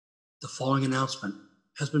The following announcement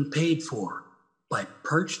has been paid for by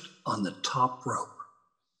Perched on the Top Rope.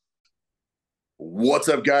 What's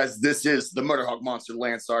up, guys? This is the Murderhawk Monster,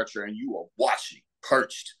 Lance Archer, and you are watching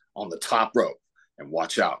Perched on the Top Rope. And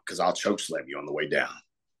watch out, because I'll chokeslam you on the way down.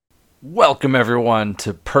 Welcome, everyone,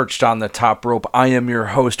 to Perched on the Top Rope. I am your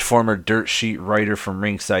host, former dirt sheet writer from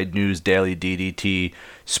Ringside News, Daily DDT,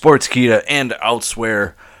 Sportskeeda, and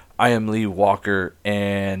elsewhere. I am Lee Walker,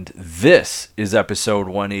 and this is episode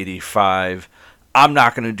 185. I'm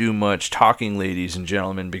not going to do much talking, ladies and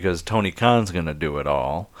gentlemen, because Tony Khan's going to do it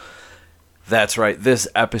all. That's right, this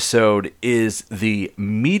episode is the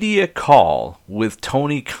media call with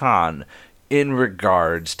Tony Khan in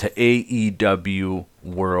regards to AEW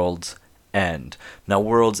World's End. Now,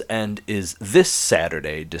 World's End is this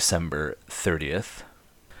Saturday, December 30th,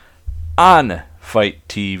 on Fight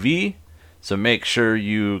TV. So make sure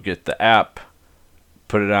you get the app,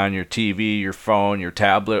 put it on your TV, your phone, your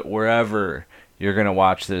tablet, wherever you're going to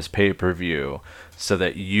watch this pay-per-view so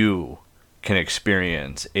that you can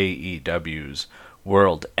experience AEW's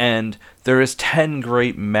World End. There is 10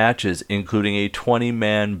 great matches, including a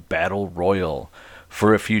 20-man battle royal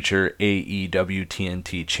for a future AEW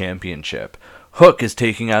TNT Championship. Hook is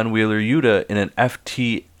taking on Wheeler Yuta in an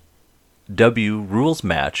FTW rules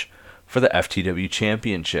match for the FTW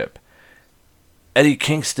Championship. Eddie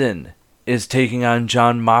Kingston is taking on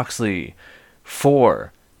Jon Moxley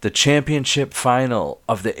for the championship final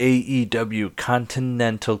of the AEW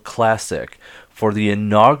Continental Classic for the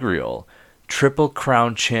inaugural Triple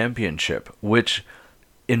Crown Championship, which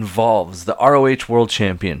involves the ROH World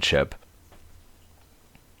Championship,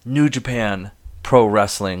 New Japan Pro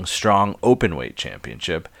Wrestling Strong Openweight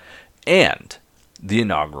Championship, and the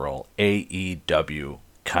inaugural AEW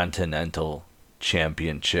Continental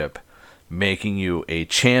Championship, making you a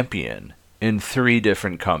champion in 3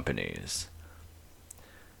 different companies.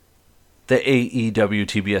 The AEW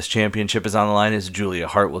TBS Championship is on the line as Julia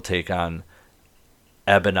Hart will take on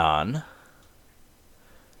Abaddon,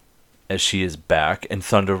 as she is back, and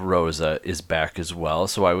Thunder Rosa is back as well,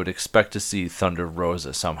 so I would expect to see Thunder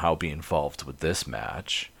Rosa somehow be involved with this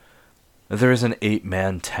match. There is an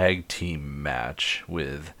 8-man tag team match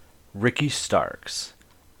with Ricky Starks,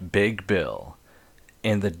 Big Bill,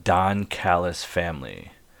 and the Don Callis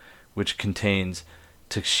family, which contains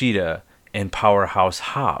Takeshita and Powerhouse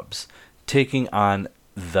Hobbs, taking on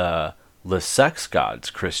the Sex Gods,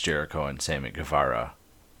 Chris Jericho and Sammy Guevara,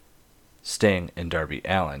 Sting and Darby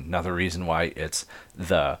Allin. Now, the reason why it's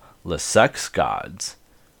the Sex Gods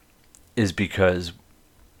is because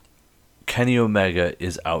Kenny Omega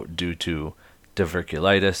is out due to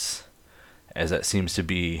diverculitis, as that seems to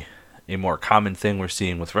be a more common thing we're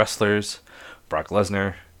seeing with wrestlers. Brock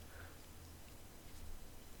Lesnar,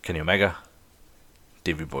 Kenny Omega,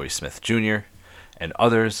 Davey Boy Smith Jr., and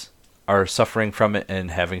others are suffering from it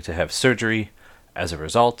and having to have surgery as a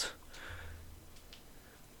result.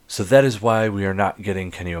 So that is why we are not getting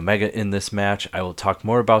Kenny Omega in this match. I will talk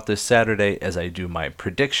more about this Saturday as I do my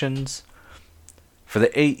predictions. For the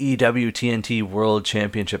AEW TNT World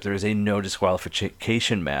Championship, there is a no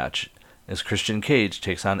disqualification match as Christian Cage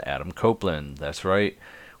takes on Adam Copeland. That's right,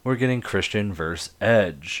 we're getting Christian versus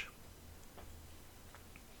Edge.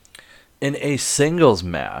 In a singles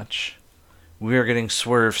match, we are getting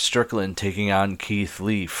Swerve Strickland taking on Keith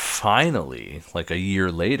Lee, finally, like a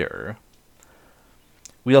year later.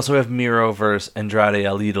 We also have Miro versus Andrade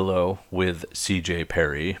El Idolo with CJ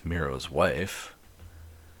Perry, Miro's wife.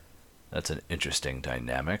 That's an interesting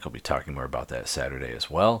dynamic. I'll be talking more about that Saturday as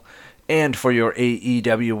well. And for your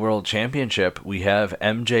AEW World Championship, we have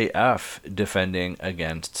MJF defending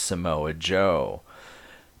against Samoa Joe.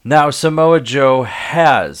 Now, Samoa Joe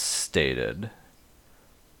has stated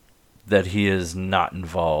that he is not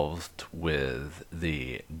involved with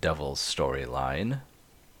the Devil's storyline.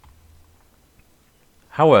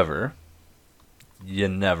 However, you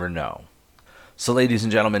never know. So, ladies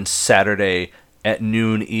and gentlemen, Saturday at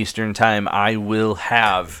noon Eastern Time, I will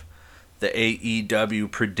have the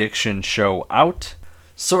AEW prediction show out.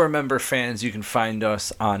 So remember, fans, you can find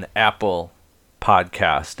us on Apple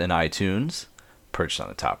Podcast and iTunes, Perched on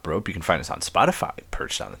the Top Rope. You can find us on Spotify,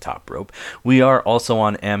 Perched on the Top Rope. We are also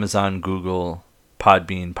on Amazon, Google,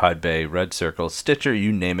 Podbean, Podbay, Red Circle, Stitcher,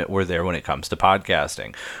 you name it, we're there when it comes to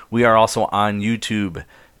podcasting. We are also on YouTube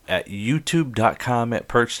at youtube.com at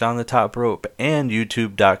Perched on the Top Rope and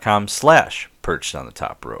youtube.com/Perched on the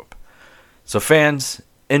Top Rope. So fans,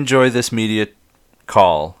 enjoy this media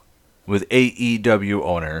call with AEW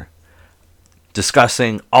owner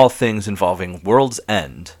discussing all things involving World's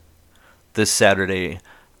End this Saturday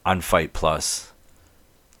on Fight Plus.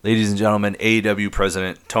 Ladies and gentlemen, AEW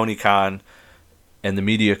President Tony Khan and the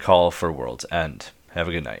media call for World's End. Have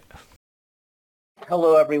a good night.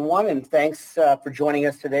 Hello, everyone, and thanks for joining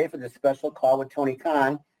us today for this special call with Tony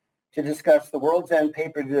Khan to discuss the World's End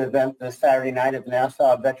pay-per-view event this Saturday night at the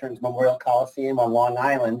Nassau Veterans Memorial Coliseum on Long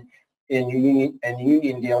Island in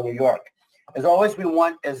Uniondale, New York. As always, we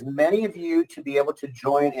want as many of you to be able to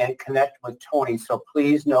join and connect with Tony, so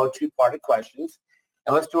please no two-parted questions,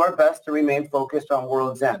 and let's do our best to remain focused on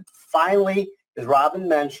World's End. Finally, as Robin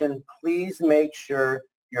mentioned, please make sure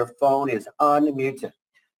your phone is unmuted.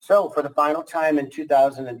 So for the final time in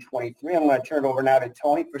 2023, I'm going to turn it over now to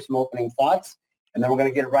Tony for some opening thoughts, and then we're going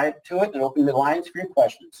to get right to it and open the lines for your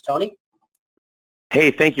questions. Tony? Hey,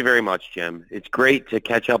 thank you very much, Jim. It's great to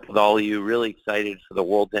catch up with all of you. Really excited for the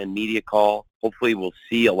World's End media call. Hopefully we'll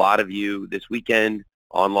see a lot of you this weekend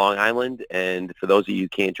on Long Island. And for those of you who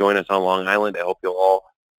can't join us on Long Island, I hope you'll all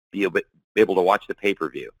be able to watch the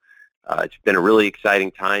pay-per-view. It's been a really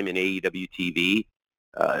exciting time in AEW TV.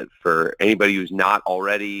 For anybody who's not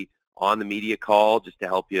already on the media call, just to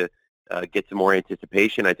help you get some more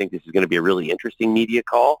anticipation, I think this is going to be a really interesting media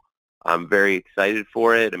call. I'm very excited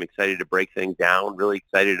for it. I'm excited to break things down, really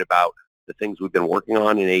excited about the things we've been working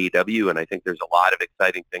on in AEW, and I think there's a lot of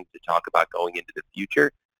exciting things to talk about going into the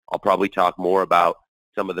future. I'll probably talk more about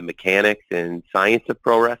some of the mechanics and science of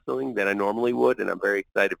pro wrestling than I normally would, and I'm very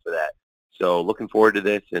excited for that. So looking forward to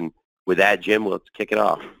this, and with that, Jim, let's kick it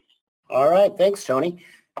off. All right. Thanks, Tony.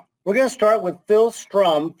 We're going to start with Phil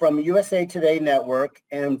Strum from USA Today Network,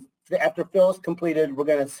 and after Phil's completed, we're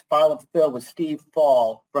going to follow Phil with Steve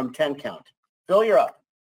Fall from 10 Count. Phil, you're up.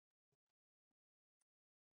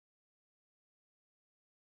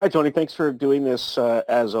 Hi, Tony. Thanks for doing this.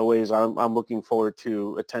 As always, I'm looking forward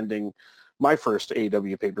to attending my first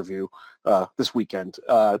AEW pay-per-view this weekend.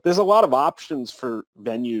 There's a lot of options for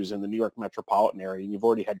venues in the New York metropolitan area, and you've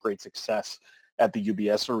already had great success at the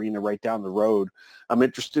UBS Arena right down the road. I'm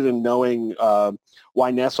interested in knowing why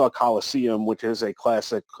Nassau Coliseum, which is a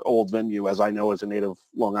classic old venue, as I know as a native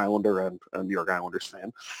Long Islander and a New York Islanders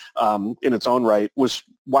fan, in its own right, was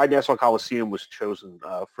why Nassau Coliseum was chosen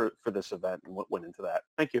for this event and what went into that.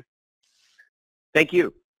 Thank you. Thank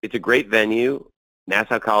you. It's a great venue.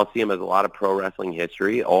 Nassau Coliseum has a lot of pro wrestling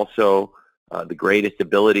history. Also, the greatest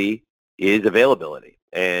ability is availability.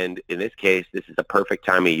 And in this case, this is a perfect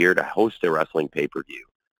time of year to host a wrestling pay-per-view.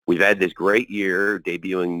 We've had this great year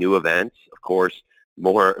debuting new events. Of course,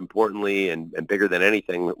 more importantly and bigger than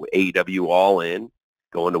anything, AEW All In,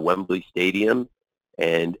 going to Wembley Stadium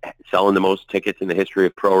and selling the most tickets in the history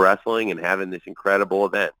of pro wrestling and having this incredible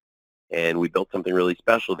event. And we built something really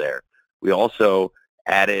special there. We also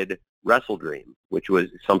added Wrestle Dream, which was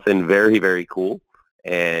something very, very cool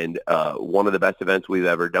and one of the best events we've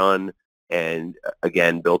ever done. And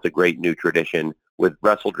again, built a great new tradition with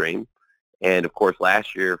Wrestle Dream. And of course,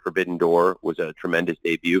 last year, Forbidden Door was a tremendous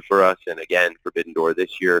debut for us. And again, Forbidden Door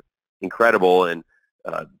this year, incredible. And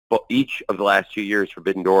each of the last 2 years,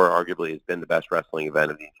 Forbidden Door arguably has been the best wrestling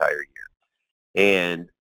event of the entire year. And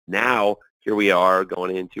now, here we are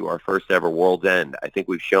going into our first ever World's End. I think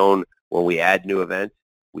we've shown when we add new events,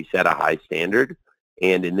 we set a high standard.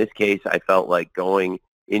 And in this case, I felt like going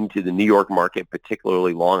into the New York market,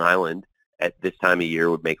 particularly Long Island, at this time of year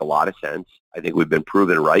would make a lot of sense. I think we've been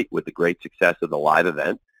proven right with the great success of the live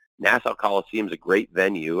event. Nassau Coliseum is a great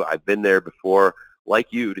venue. I've been there before, like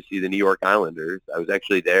you, to see the New York Islanders. I was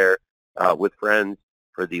actually there with friends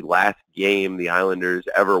for the last game the Islanders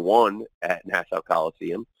ever won at Nassau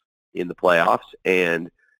Coliseum in the playoffs, and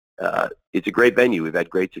it's a great venue. We've had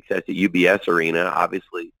great success at UBS Arena.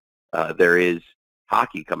 Obviously, there is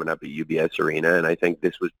hockey coming up at UBS Arena, and I think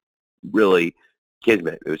this was really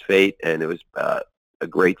kismet. It was fate, and it was a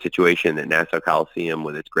great situation at Nassau Coliseum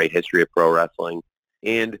with its great history of pro wrestling.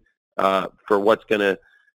 And for what's going to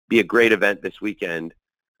be a great event this weekend,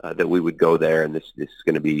 that we would go there, and this is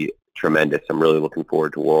going to be tremendous. I'm really looking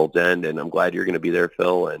forward to World's End, and I'm glad you're going to be there,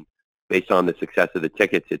 Phil. And based on the success of the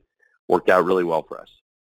tickets, it worked out really well for us.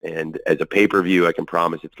 And as a pay-per-view, I can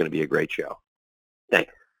promise it's going to be a great show.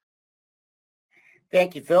 Thanks.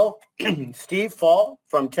 Thank you, Phil. Steve Fall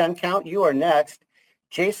from 10 Count, you are next.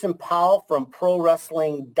 Jason Powell from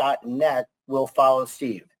ProWrestling.net will follow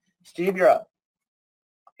Steve. Steve, you're up.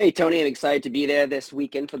 Hey, Tony, I'm excited to be there this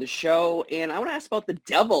weekend for the show. And I want to ask about the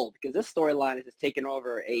Devil, because this storyline has taken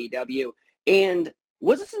over AEW. And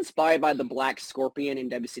was this inspired by the Black Scorpion in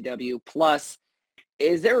WCW? Plus,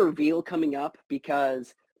 is there a reveal coming up?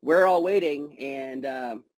 Because we're all waiting,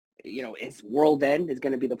 and, is World End is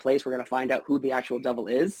going to be the place we're going to find out who the actual Devil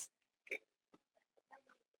is?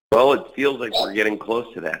 Well, it feels like we're getting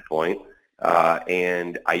close to that point,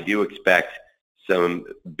 and I do expect some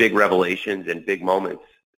big revelations and big moments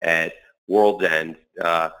at World's End.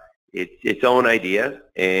 It's its own idea,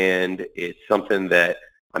 and it's something that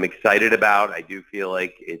I'm excited about. I do feel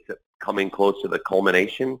like it's coming close to the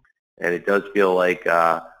culmination, and it does feel like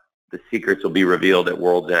the secrets will be revealed at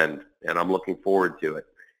World's End, and I'm looking forward to it.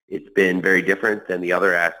 It's been very different than the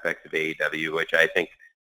other aspects of AEW, which I think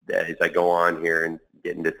that as I go on here and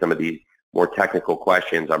get into some of these more technical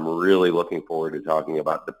questions, I'm really looking forward to talking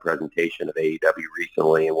about the presentation of AEW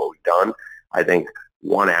recently and what we've done. I think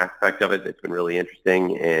one aspect of it that's been really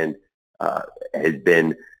interesting and has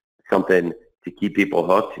been something to keep people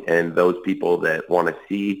hooked, and those people that want to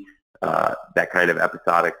see that kind of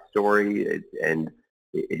episodic story,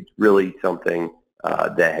 it's really something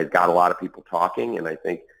that has got a lot of people talking, and I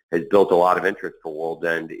think has built a lot of interest for World's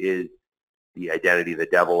End, is the identity of the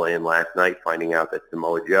devil, and last night finding out that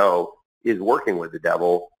Samoa Joe is working with the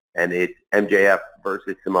devil, and it's MJF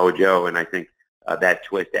versus Samoa Joe, and I think that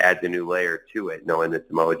twist adds a new layer to it, knowing that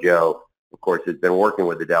Samoa Joe, of course, has been working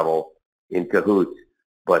with the devil in cahoots,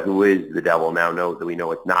 but who is the devil now knows that we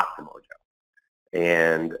know it's not Samoa Joe.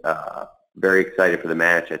 And very excited for the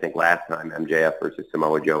match. I think last time MJF versus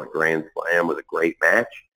Samoa Joe at Grand Slam was a great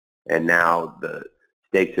match, and now the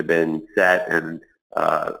stakes have been set, and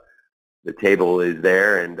the table is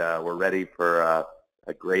there, and we're ready for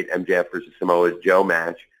a great MJF versus Samoa Joe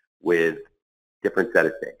match with different set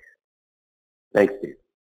of stakes. Thanks, Steve.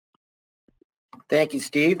 Thank you,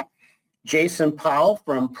 Steve. Jason Powell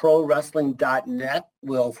from ProWrestling.net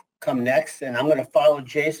will come next, and I'm going to follow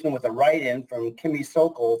Jason with a write-in from Kimmy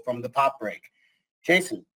Sokol from the Pop Break.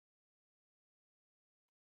 Jason.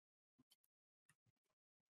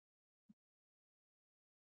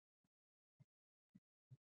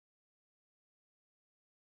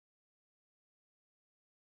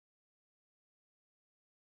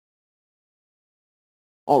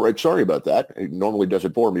 All right, sorry about that. It normally does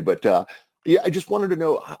it for me, but yeah, I just wanted to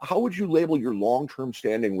know, how would you label your long-term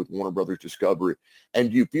standing with Warner Brothers Discovery, and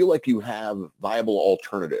do you feel like you have viable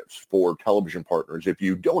alternatives for television partners if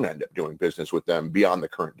you don't end up doing business with them beyond the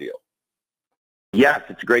current deal? Yes,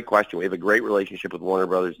 it's a great question. We have a great relationship with Warner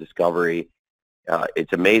Brothers Discovery.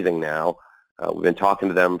 It's amazing now. We've been talking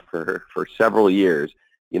to them for several years.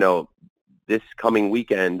 You know, this coming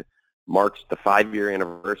weekend marks the 5-year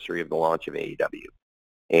anniversary of the launch of AEW.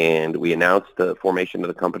 And we announced the formation of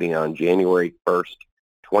the company on January 1st,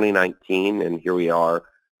 2019, and here we are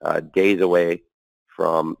days away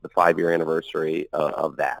from the 5-year anniversary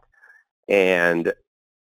of that. And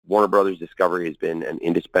Warner Brothers Discovery has been an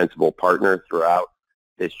indispensable partner throughout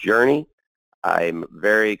this journey. I'm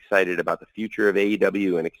very excited about the future of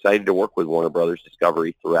AEW and excited to work with Warner Brothers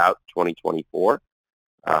Discovery throughout 2024.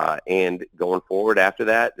 And going forward after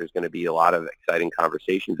that, there's going to be a lot of exciting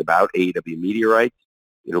conversations about AEW media rights.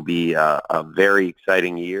 It'll be a very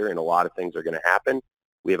exciting year, and a lot of things are going to happen.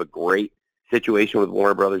 We have a great situation with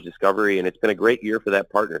Warner Brothers Discovery, and it's been a great year for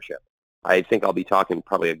that partnership. I think I'll be talking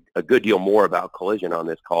probably a good deal more about Collision on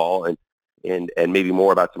this call and maybe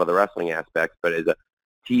more about some of the wrestling aspects. But as a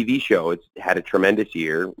TV show, it's had a tremendous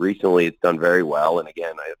year. Recently, it's done very well. And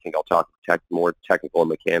again, I think I'll talk more technical and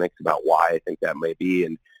mechanics about why I think that may be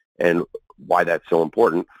and why that's so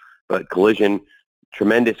important. But Collision,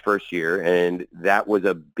 tremendous first year, and that was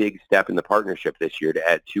a big step in the partnership this year to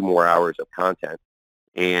add 2 more hours of content.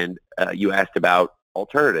 And you asked about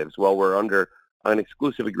alternatives. Well, we're under an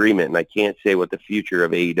exclusive agreement, and I can't say what the future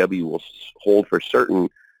of AEW will hold for certain,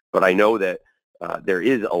 but I know that there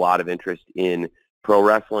is a lot of interest in pro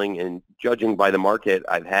wrestling, and judging by the market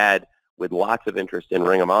I've had with lots of interest in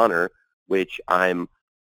Ring of Honor, which I'm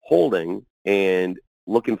holding and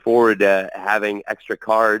looking forward to having extra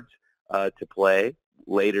cards to play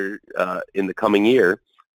later in the coming year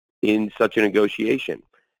in such a negotiation.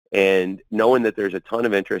 And knowing that there's a ton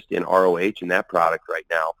of interest in ROH and that product right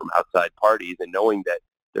now from outside parties, and knowing that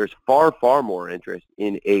there's far, far more interest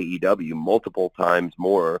in AEW, multiple times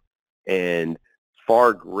more, and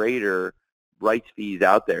far greater rights fees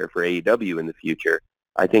out there for AEW in the future,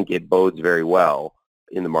 I think it bodes very well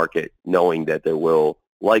in the market, knowing that there will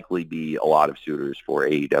likely be a lot of suitors for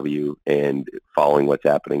AEW and following what's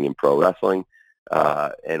happening in pro wrestling.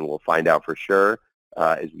 And we'll find out for sure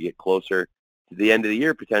as we get closer to the end of the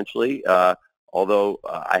year, potentially. Although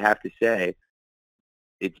I have to say,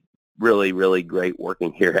 it's really, really great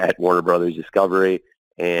working here at Warner Brothers Discovery.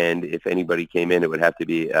 And if anybody came in, it would have to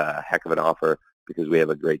be a heck of an offer because we have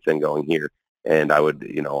a great thing going here. And I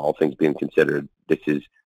would, all things being considered, this is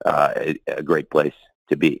a great place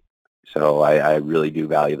to be. So I really do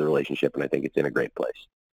value the relationship, and I think it's in a great place.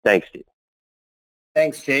 Thanks, Steve.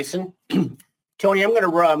 Thanks, Jason. Tony, I'm going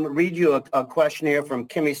to read you a question here from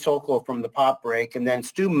Kimmy Sokol from the Pop Break, and then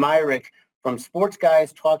Stu Myrick from Sports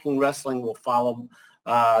Guys Talking Wrestling will follow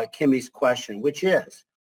Kimmy's question, which is,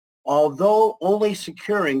 although only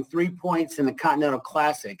securing 3 points in the Continental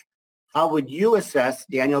Classic, how would you assess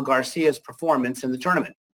Daniel Garcia's performance in the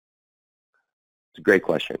tournament? It's a great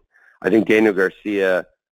question. I think Daniel Garcia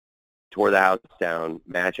tore the house down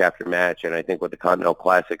match after match, and I think what the Continental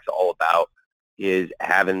Classic's all about is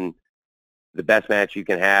having the best match you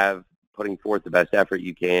can have, putting forth the best effort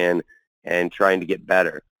you can, and trying to get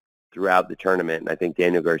better throughout the tournament. And I think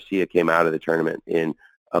Daniel Garcia came out of the tournament in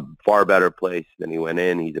a far better place than he went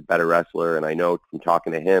in. He's a better wrestler, and I know from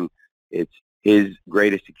talking to him, it's his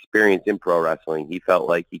greatest experience in pro wrestling. He felt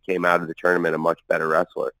like he came out of the tournament a much better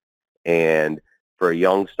wrestler. And for a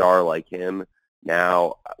young star like him,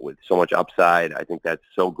 now with so much upside, I think that's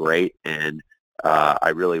so great. And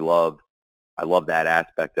I love that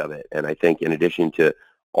aspect of it. And I think in addition to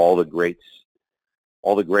all the great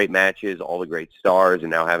matches, all the great stars,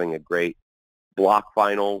 and now having a great block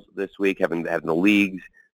finals this week, having the leagues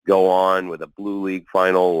go on with a blue league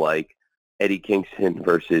final like Eddie Kingston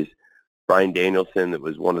versus Bryan Danielson, that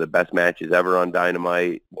was one of the best matches ever on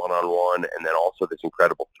Dynamite, one-on-one, and then also this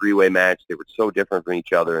incredible three-way match. They were so different from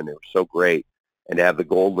each other, and they were so great. And to have the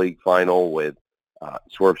Gold League final with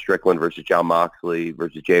Swerve Strickland versus Jon Moxley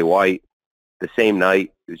versus Jay White the same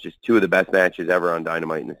night, it was just two of the best matches ever on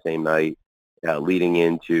Dynamite in the same night, leading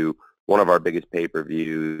into one of our biggest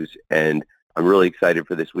pay-per-views. And I'm really excited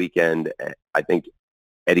for this weekend. I think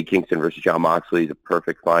Eddie Kingston versus Jon Moxley is a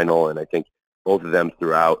perfect final, and I think both of them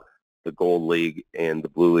throughout the Gold League and the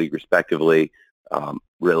Blue League, respectively,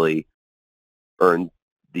 really earned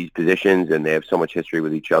these positions, and they have so much history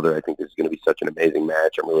with each other. I think this is going to be such an amazing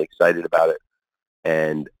match. I'm really excited about it.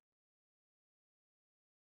 And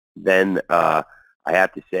then I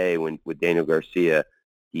have to say, with Daniel Garcia,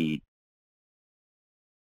 he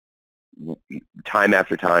time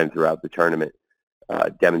after time throughout the tournament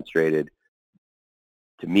demonstrated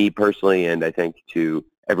to me personally, and I think to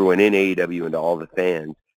everyone in AEW and to all the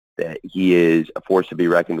fans, that he is a force to be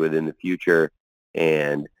reckoned with in the future,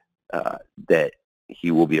 and that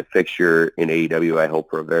he will be a fixture in AEW, I hope,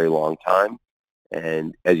 for a very long time.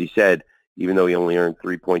 And as you said, even though he only earned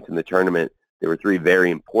 3 points in the tournament, there were 3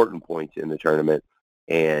 very important points in the tournament,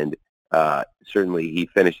 and certainly he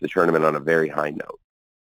finished the tournament on a very high note.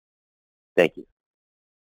 Thank you.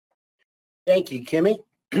 Thank you, Kimmy.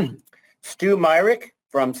 Stu Myrick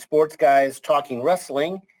from Sports Guys Talking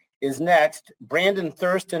Wrestling is next. Brandon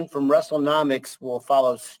Thurston from WrestleNomics will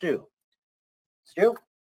follow Stu. Stu?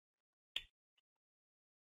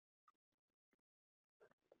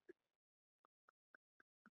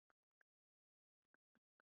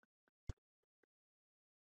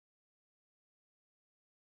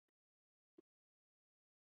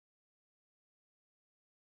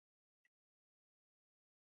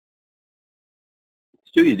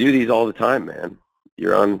 Stu, you do these all the time, man.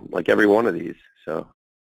 You're on like every one of these, so.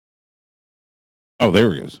 Oh,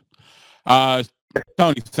 there he is.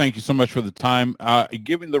 Tony, thank you so much for the time.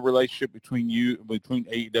 Given the relationship between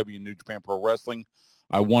AEW and New Japan Pro Wrestling,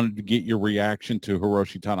 I wanted to get your reaction to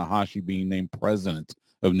Hiroshi Tanahashi being named president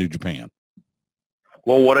of New Japan.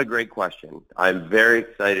 Well, what a great question. I'm very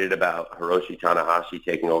excited about Hiroshi Tanahashi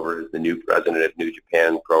taking over as the new president of New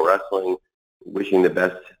Japan Pro Wrestling. Wishing the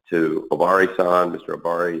best to Obari-san. Mr.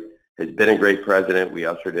 Obari has been a great president. We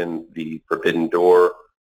ushered in the Forbidden Door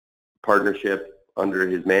partnership under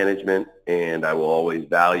his management, and I will always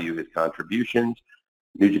value his contributions.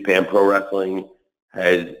 New Japan Pro Wrestling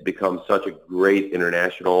has become such a great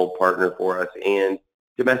international partner for us, and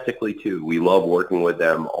domestically too. We love working with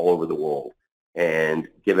them all over the world. And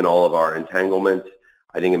given all of our entanglements,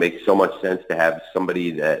 I think it makes so much sense to have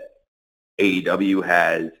somebody that AEW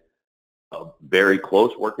has a very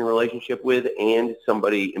close working relationship with, and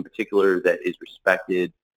somebody in particular that is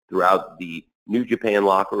respected throughout the New Japan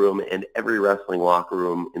locker room and every wrestling locker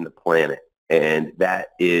room in the planet. And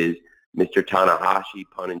that is Mr. Tanahashi,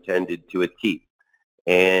 pun intended, to a T.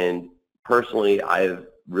 And personally, I've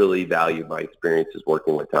really valued my experiences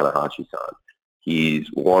working with Tanahashi-san. He's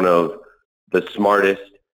one of the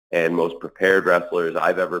smartest and most prepared wrestlers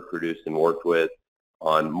I've ever produced and worked with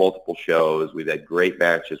on multiple shows. We've had great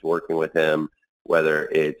matches working with him, whether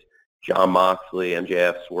it's Jon Moxley,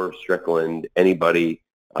 MJF, Swerve Strickland, anybody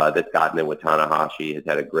that's gotten in with Tanahashi has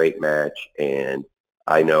had a great match. And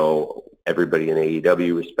I know everybody in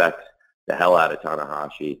AEW respects the hell out of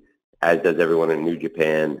Tanahashi, as does everyone in New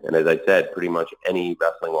Japan. And as I said, pretty much any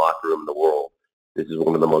wrestling locker room in the world, this is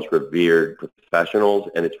one of the most revered professionals,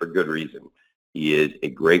 and it's for good reason. He is a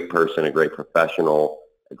great person, a great professional,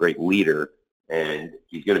 a great leader, and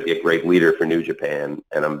he's going to be a great leader for New Japan.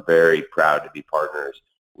 And I'm very proud to be partners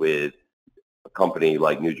with a company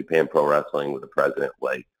like New Japan Pro Wrestling with a president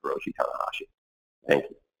like Hiroshi Tanahashi. Thank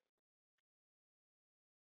you.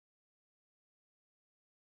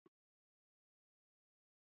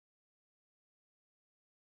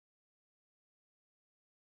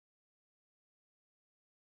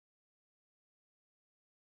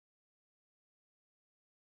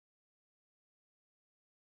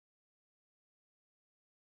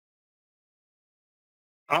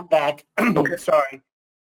 I'm back. Sorry.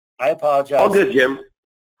 I apologize. All good, Jim.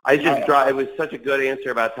 It was such a good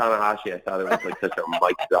answer about Tanahashi. I thought it was like such a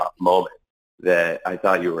mic drop moment that I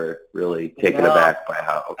thought you were really taken aback by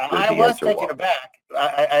how good I the was answer taken was. aback.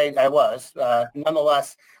 I was.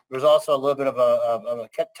 Nonetheless, there was also a little bit of a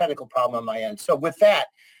technical problem on my end. So with that,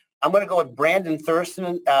 I'm going to go with Brandon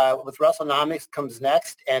Thurston with WrestleNomics comes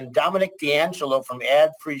next, and Dominic D'Angelo from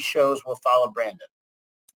Ad Free Shows will follow Brandon.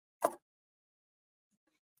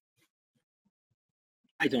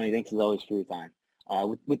 Hi, Tony. Thanks as always for your time.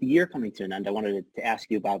 With the year coming to an end, I wanted to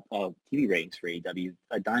ask you about TV ratings for AEW.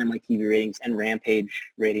 Dynamite TV ratings and Rampage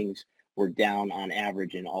ratings were down on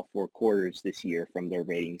average in all 4 quarters this year from their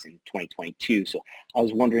ratings in 2022. So I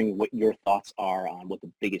was wondering what your thoughts are on what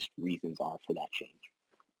the biggest reasons are for that change.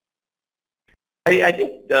 I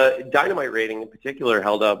think the Dynamite rating in particular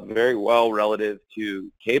held up very well relative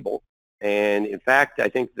to cable. And in fact, I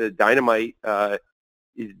think the Dynamite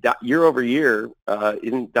is year over year,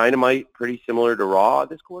 isn't Dynamite pretty similar to Raw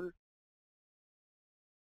this quarter?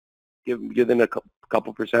 Given a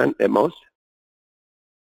couple percent at most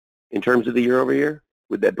in terms of the year over year.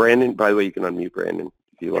 With that, Brandon, by the way, you can unmute Brandon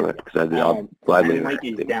if you want to, because I'll gladly. Dynamite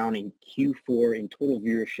is down in Q4 in total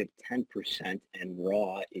viewership 10%, and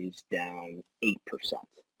Raw is down 8%.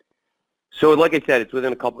 So like I said, it's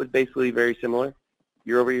within a couple, it's basically very similar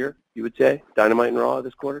year over year, you would say, Dynamite and Raw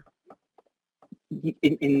this quarter?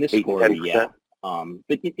 In this quarter, yeah.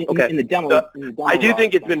 But in the demo, I do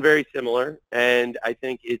think it's been very similar, and I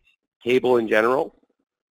think it's cable in general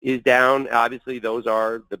is down. Obviously, those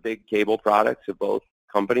are the big cable products of both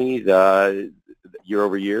companies year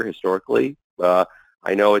over year historically.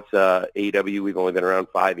 I know it's AEW. We've only been around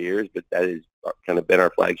 5 years, but that has kind of been our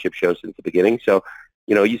flagship show since the beginning. So,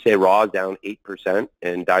 you say Raw is down 8%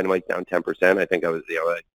 and Dynamite's down 10%. I think I was,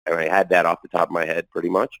 and I had that off the top of my head pretty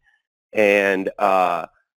much. And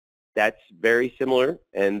that's very similar,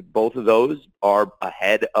 and both of those are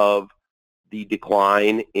ahead of the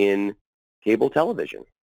decline in cable television.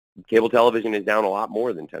 Cable television is down a lot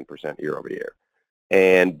more than 10% year over year.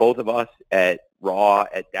 And both of us at Raw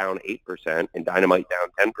at down 8% and Dynamite down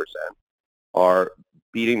 10% are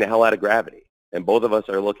beating the hell out of gravity. And both of us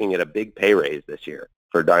are looking at a big pay raise this year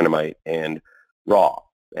for Dynamite and Raw.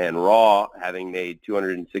 And Raw, having made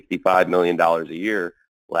 $265 million a year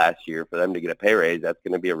last year, for them to get a pay raise, that's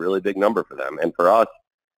going to be a really big number for them. And for us,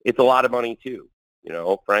 it's a lot of money too.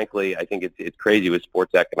 Frankly, I think it's crazy with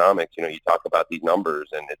sports economics. You talk about these numbers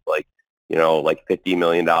and it's like, like $50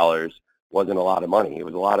 million wasn't a lot of money. It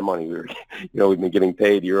was a lot of money. We've been getting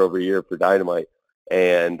paid year over year for Dynamite,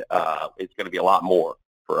 and it's going to be a lot more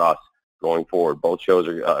for us going forward. Both shows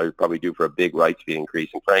are probably due for a big rights fee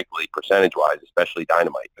increase, and frankly, percentage-wise, especially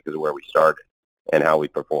Dynamite, because of where we started and how we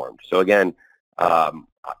performed. So again,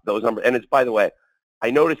 those numbers, and it's, by the way, I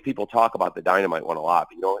notice people talk about the Dynamite one a lot,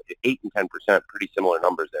 but 8 and 10%, pretty similar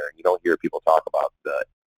numbers there. You don't hear people talk about the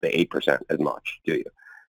 8% as much, do you?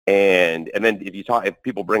 And then if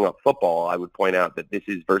people bring up football, I would point out that this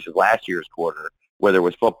is versus last year's quarter, where there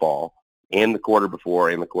was football, and the quarter before,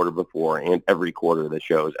 and the quarter before, and every quarter the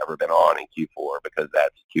show's ever been on in Q4, because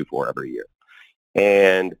that's Q4 every year.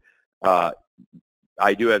 And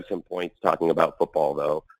I do have some points talking about football,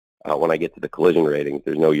 though. When I get to the collision ratings,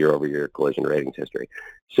 there's no year-over-year collision ratings history.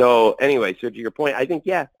 So anyway, so to your point, I think,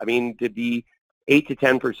 to be 8 to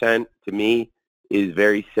 10% to me is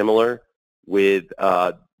very similar with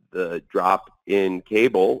the drop in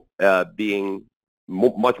cable being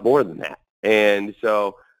much more than that. And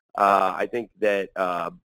so I think that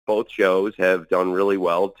both shows have done really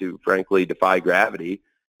well to, frankly, defy gravity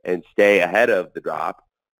and stay ahead of the drop,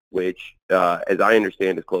 which, as I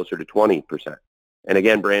understand, is closer to 20%. And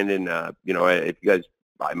again, Brandon, if you guys,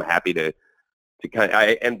 I'm happy to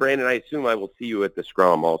and Brandon, I assume I will see you at the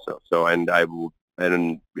scrum also. So, and I will,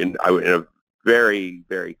 and I'm very,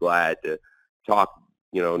 very glad to talk,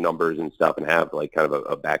 numbers and stuff, and have like kind of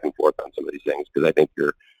a back and forth on some of these things, because I think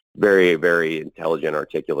you're very, very intelligent,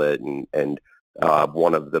 articulate, and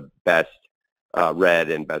one of the best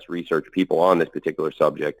read and best researched people on this particular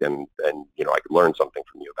subject, and I could learn something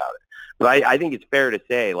from you about it. But I think it's fair to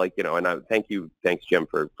say, and thanks Jim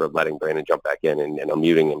for letting Brandon jump back in, and I'm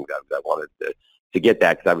muting him because I wanted to to get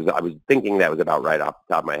that, because I was thinking that was about right off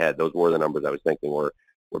the top of my head. Those were the numbers I was thinking were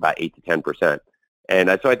about 8 to 10%.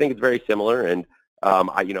 And so I think it's very similar. And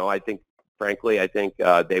I think, frankly,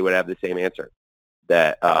 they would have the same answer,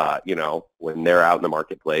 that when they're out in the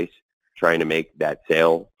marketplace trying to make that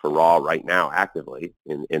sale for Raw right now actively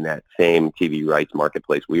in that same TV rights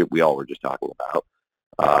marketplace we all were just talking about,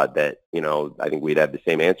 that I think we'd have the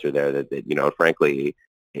same answer there, that frankly,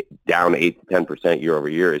 down 8 to 10% year over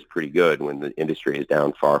year is pretty good when the industry is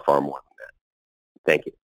down far, far more than that. Thank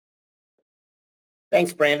you.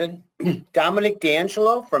 Thanks, Brandon. Dominic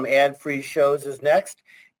D'Angelo from Ad Free Shows is next.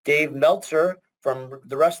 Dave Meltzer from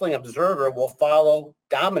the Wrestling Observer will follow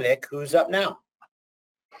Dominic, who's up now.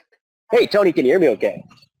 Hey, Tony, can you hear me okay?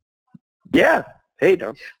 Yeah. Hey,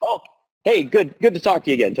 Dom. Oh, hey, good to talk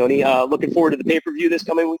to you again, Tony. Looking forward to the pay-per-view this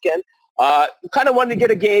coming weekend. Kind of wanted to get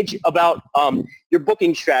a gauge about your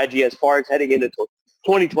booking strategy as far as heading into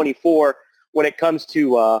 2024 when it comes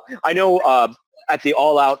to, I know at the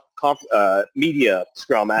All Out media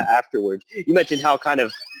scrum afterwards, you mentioned how kind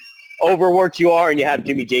of overworked you are, and you have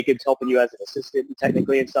Jimmy Jacobs helping you as an assistant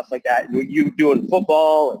technically and stuff like that. And you doing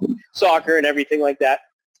football and soccer and everything like that.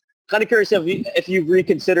 Kind of curious if you've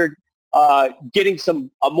reconsidered getting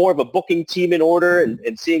more of a booking team in order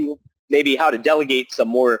and seeing maybe how to delegate some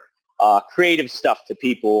more creative stuff to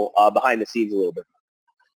people behind the scenes a little bit.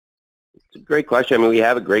 It's a great question. I mean, we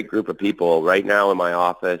have a great group of people right now in my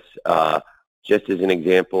office. Just as an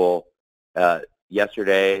example,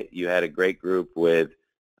 yesterday you had a great group with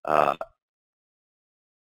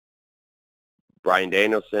Brian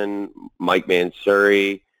Danielson, Mike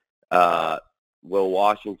Mansouri, Will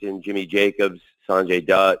Washington, Jimmy Jacobs, Sanjay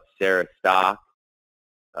Dutt, Sarah Stock,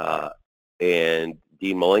 and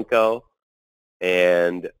Dean Malenko,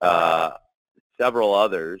 and several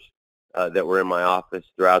others that were in my office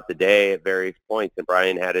throughout the day at various points. And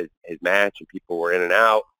Brian had his match, and people were in and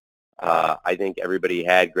out. I think everybody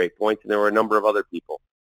had great points, and there were a number of other people.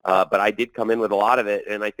 But I did come in with a lot of it,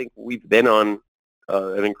 and I think we've been on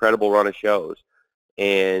an incredible run of shows.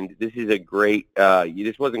 And this is a great,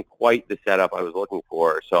 this wasn't quite the setup I was looking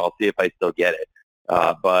for, so I'll see if I still get it.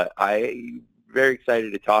 But I'm very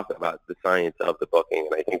excited to talk about the science of the booking.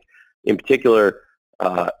 And I think, in particular,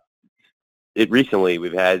 recently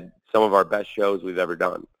we've had some of our best shows we've ever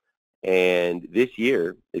done. And this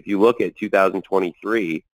year, if you look at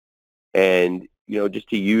 2023, and, just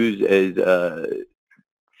to use as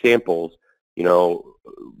samples,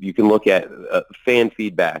 you can look at fan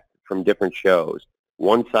feedback from different shows.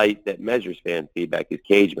 One site that measures fan feedback is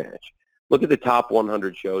Cage Match. Look at the top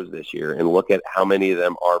 100 shows this year and look at how many of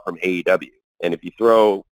them are from AEW. And if you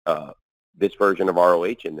throw this version of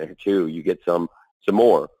ROH in there too, you get some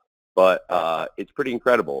more. But it's pretty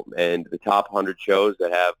incredible. And the top 100 shows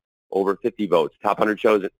that have over 50 votes, top 100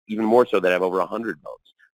 shows even more so that have over 100 votes.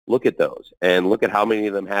 Look at those and look at how many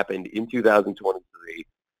of them happened in 2023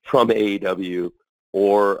 from AEW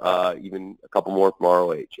or even a couple more from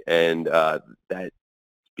ROH. And that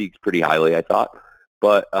speaks pretty highly, I thought.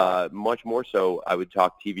 But much more so, I would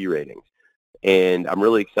talk TV ratings. And I'm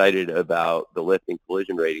really excited about the lift in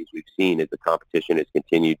collision ratings we've seen as the competition has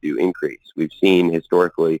continued to increase. We've seen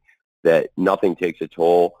historically that nothing takes a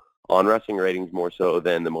toll on wrestling ratings more so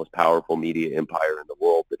than the most powerful media empire in the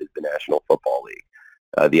world, that is the National Football League.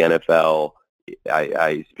 The NFL,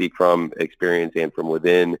 I speak from experience and from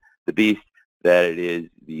within the beast, that it is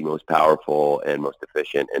the most powerful and most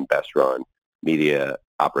efficient and best run media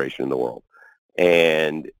operation in the world.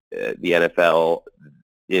 And the NFL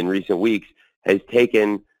in recent weeks has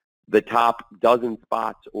taken the top dozen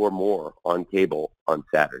spots or more on cable on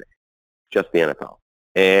Saturday, just the NFL.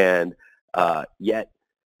 And yet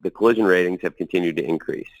the collision ratings have continued to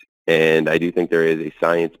increase. And I do think there is a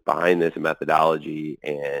science behind this, a methodology,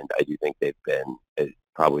 and I do think they've been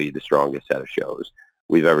probably the strongest set of shows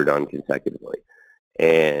we've ever done consecutively.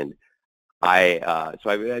 And I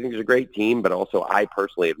think there's a great team, but also I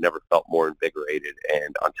personally have never felt more invigorated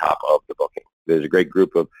and on top of the booking. There's a great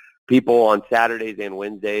group of people on Saturdays and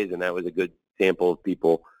Wednesdays, and that was a good sample of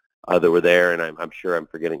people that were there. And I'm sure I'm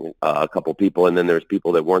forgetting a couple people. And then there's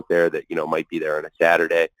people that weren't there that, might be there on a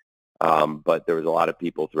Saturday. But there was a lot of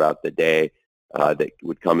people throughout the day that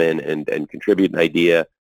would come in and contribute an idea.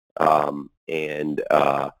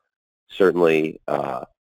 Certainly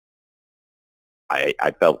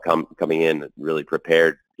I felt coming in really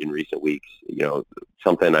prepared in recent weeks.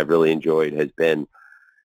 Something I've really enjoyed has been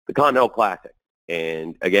the Continental Classic.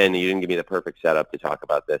 And again, you didn't give me the perfect setup to talk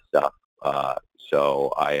about this stuff.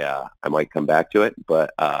 So I might come back to it,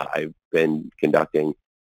 but I've been conducting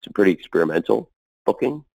some pretty experimental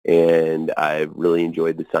booking And I've really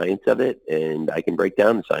enjoyed the science of it, and I can break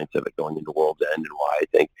down the science of it going into World's End and why I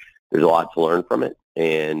think there's a lot to learn from it.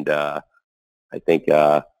 And I think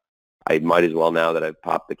I might as well, now that I've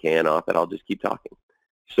popped the can off it, I'll just keep talking.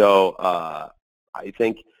 So I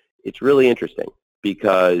think it's really interesting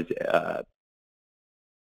because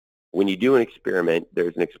when you do an experiment,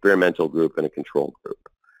 there's an experimental group and a control group.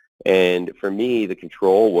 And for me, the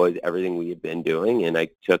control was everything we had been doing, and I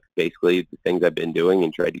took basically the things I've been doing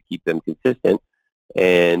and tried to keep them consistent,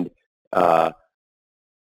 and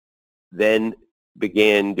then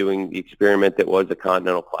began doing the experiment that was the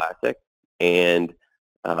Continental Classic. And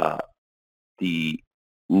the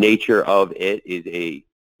nature of it is a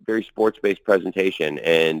very sports-based presentation,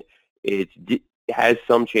 and it has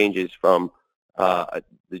some changes from the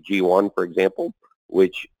G1, for example,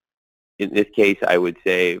 which in this case I would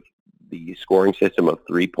say the scoring system of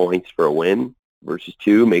 3 points for a win versus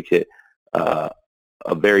 2 makes it a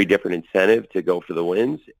very different incentive to go for the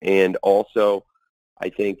wins. And also, I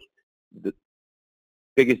think the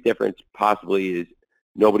biggest difference possibly is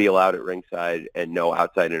nobody allowed at ringside and no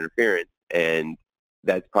outside interference. And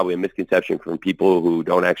that's probably a misconception from people who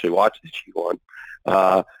don't actually watch the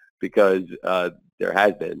G1 because there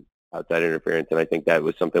has been outside interference, and I think that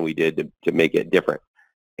was something we did to make it different.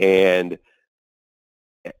 And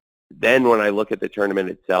then when I look at the tournament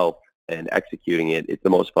itself and executing it, it's the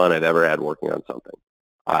most fun I've ever had working on something.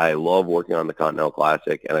 I love working on the Continental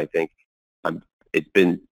Classic, and I think it's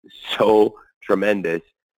been so tremendous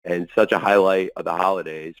and such a highlight of the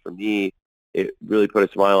holidays. For me, it really put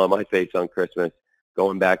a smile on my face on Christmas,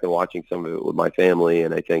 going back and watching some of it with my family,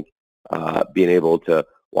 and I think being able to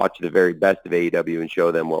watch the very best of AEW and show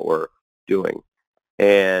them what we're doing.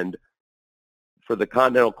 And for the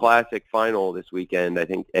Continental Classic final this weekend, I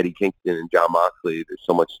think Eddie Kingston and Jon Moxley, there's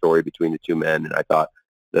so much story between the two men, and I thought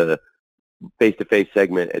the face-to-face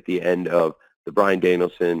segment at the end of the Bryan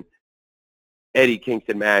Danielson Eddie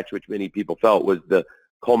Kingston match, which many people felt was the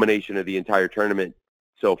culmination of the entire tournament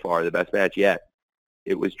so far, the best match yet.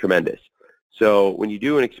 It was tremendous. So when you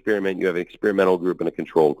do an experiment, you have an experimental group and a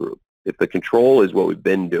control group. If the control is what we've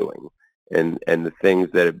been doing and the things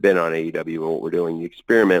that have been on AEW and what we're doing, the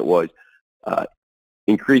experiment was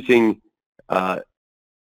increasing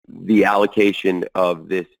the allocation of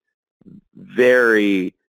this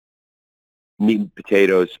very meat and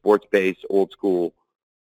potatoes, sports-based, old-school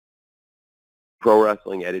pro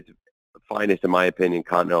wrestling at its finest, in my opinion,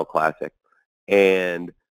 Continental Classic.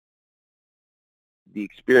 And the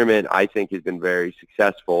experiment, I think, has been very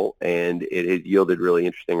successful, and it has yielded really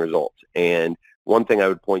interesting results. And one thing I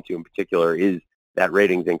would point to in particular is that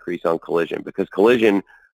ratings increase on Collision, because Collision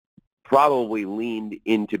probably leaned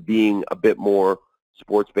into being a bit more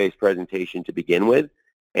sports-based presentation to begin with.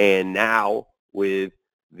 And now with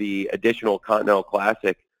the additional Continental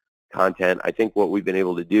Classic content, I think what we've been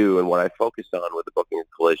able to do and what I focused on with the booking of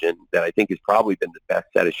Collision, that I think has probably been the best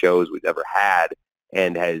set of shows we've ever had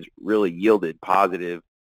and has really yielded positive,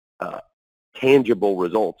 tangible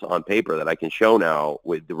results on paper that I can show now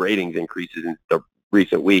with the ratings increases in the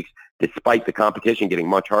recent weeks, despite the competition getting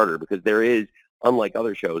much harder, because there is, unlike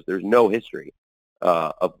other shows, there's no history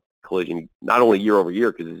of Collision, not only year over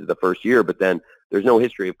year, because this is the first year, but then there's no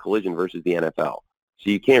history of Collision versus the NFL. So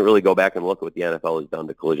you can't really go back and look at what the NFL has done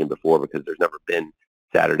to Collision before, because there's never been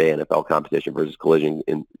Saturday NFL competition versus Collision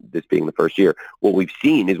in this being the first year. What we've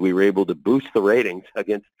seen is we were able to boost the ratings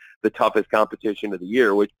against the toughest competition of the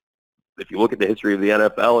year, which, if you look at the history of the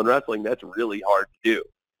NFL and wrestling, that's really hard to do.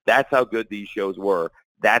 That's how good these shows were.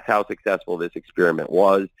 That's how successful this experiment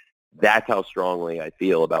was. That's how strongly I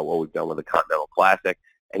feel about what we've done with the Continental Classic.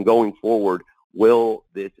 And going forward, will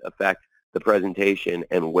this affect the presentation,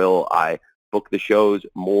 and will I book the shows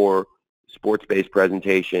more sports-based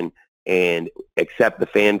presentation and accept the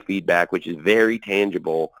fan feedback, which is very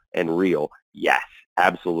tangible and real? Yes,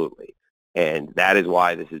 absolutely. And that is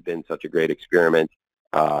why this has been such a great experiment.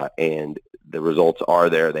 And the results are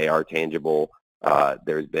there. They are tangible.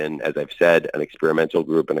 There's been, as I've said, an experimental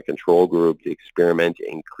group and a control group to experiment,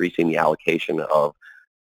 increasing the allocation of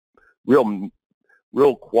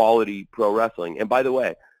real quality pro wrestling. And by the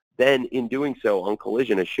way, then in doing so on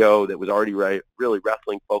Collision, a show that was already really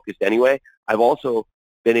wrestling focused anyway, I've also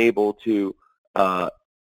been able to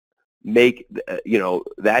make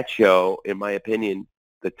that show, in my opinion,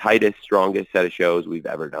 the tightest, strongest set of shows we've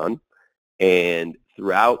ever done. And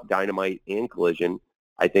throughout Dynamite and Collision,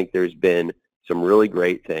 I think there's been some really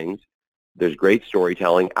great things. There's great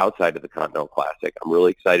storytelling outside of the Continental Classic. I'm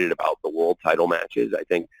really excited about the world title matches. I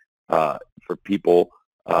think for people,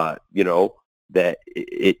 that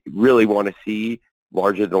it really want to see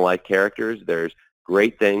larger-than-life characters, there's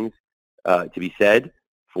great things to be said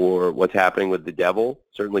for what's happening with the Devil.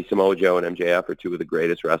 Certainly Samoa Joe and MJF are two of the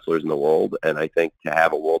greatest wrestlers in the world, and I think to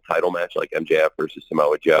have a world title match like MJF versus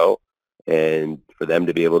Samoa Joe, and for them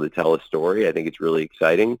to be able to tell a story, I think it's really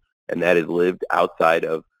exciting, and that has lived outside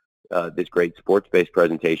of this great sports-based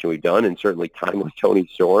presentation we've done, and certainly Timeless Toni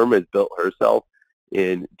Storm has built herself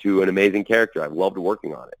into an amazing character. I've loved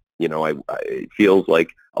working on it. You know, it feels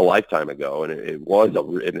like a lifetime ago, and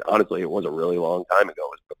honestly, it was a really long time ago.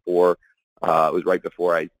 It was right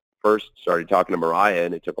before I first started talking to Mariah,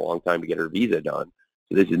 and it took a long time to get her visa done.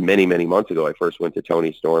 So this is many, many months ago. I first went to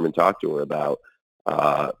Toni Storm and talked to her about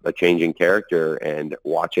a changing character and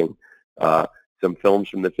watching some films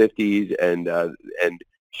from the 50s, and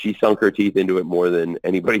she sunk her teeth into it more than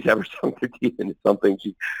anybody's ever sunk their teeth into something.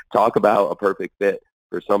 She talk about a perfect fit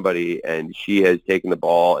for somebody, and she has taken the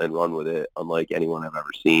ball and run with it unlike anyone I've ever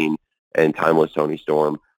seen. And Timeless Toni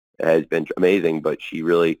Storm has been amazing, but she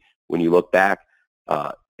really, when you look back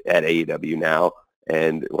at AEW now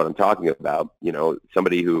and what I'm talking about, you know,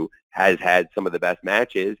 somebody who has had some of the best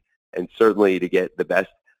matches, and certainly to get the best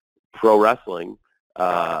pro wrestling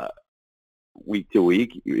week to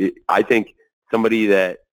week, I think somebody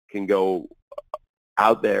that can go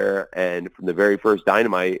out there and from the very first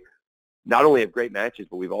Dynamite not only have great matches,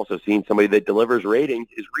 but we've also seen somebody that delivers ratings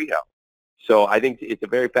is Riho. So I think it's a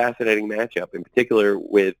very fascinating matchup, in particular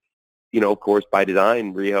with, you know, of course, by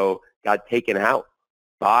design, Riho got taken out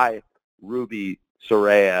by Ruby,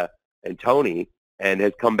 Saraya, and Toni, and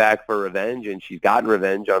has come back for revenge, and she's gotten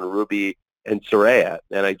revenge on Ruby and Saraya.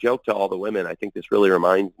 And I joke to all the women, I think this really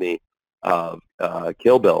reminds me of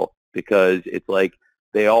Kill Bill, because it's like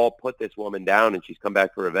they all put this woman down, and she's come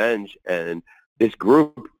back for revenge, and this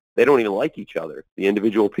group, they don't even like each other, the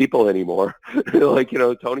individual people anymore. Like, you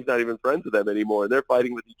know, Tony's not even friends with them anymore, and they're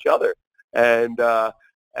fighting with each other. And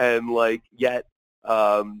like, yet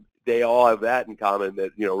they all have that in common,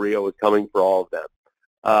 that, you know, Rio is coming for all of them.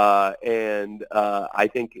 I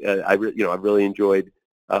think I've really enjoyed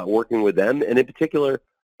working with them, and in particular,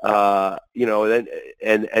 you know,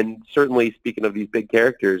 and certainly speaking of these big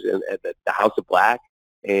characters, and the House of Black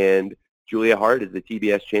and Julia Hart is the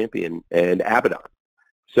TBS champion, and Abaddon.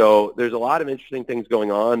 So there's a lot of interesting things going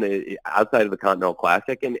on outside of the Continental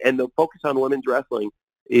Classic, and the focus on women's wrestling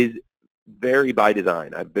is very by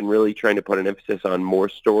design. I've been really trying to put an emphasis on more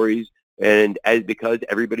stories, and because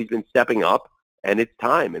everybody's been stepping up, and it's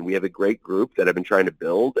time, and we have a great group that I've been trying to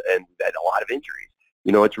build, and had a lot of injuries.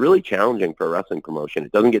 You know, it's really challenging for a wrestling promotion.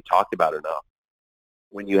 It doesn't get talked about enough.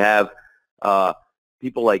 When you have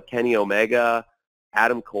people like Kenny Omega,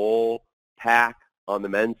 Adam Cole, Pac on the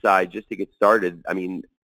men's side just to get started, I mean,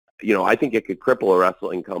 you know, I think it could cripple a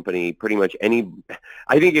wrestling company, pretty much any.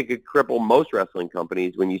 I think it could cripple most wrestling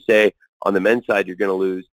companies when you say on the men's side you're going to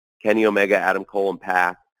lose Kenny Omega, Adam Cole, and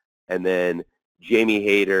Pac, and then Jamie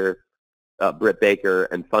Hayter, Britt Baker,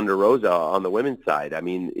 and Thunder Rosa on the women's side. I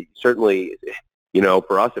mean, certainly, you know,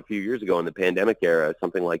 for us a few years ago in the pandemic era,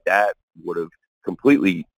 something like that would have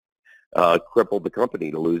completely crippled the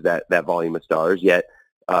company to lose that volume of stars. Yet,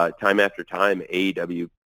 time after time,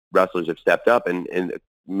 AEW wrestlers have stepped up, and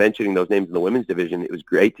mentioning those names in the women's division, it was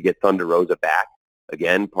great to get Thunder Rosa back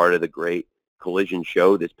again, part of the great Collision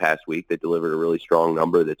show this past week that delivered a really strong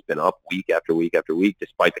number that's been up week after week after week,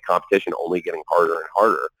 despite the competition only getting harder and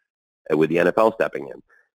harder with the NFL stepping in.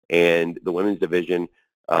 And the women's division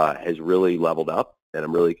has really leveled up, and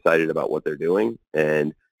I'm really excited about what they're doing.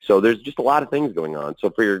 And so there's just a lot of things going on. So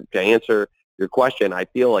to answer your question, I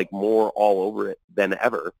feel like more all over it than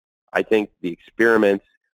ever. I think the experiments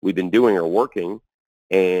we've been doing are working,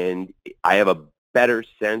 and I have a better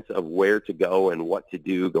sense of where to go and what to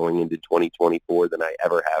do going into 2024 than I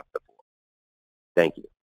ever have before. Thank you.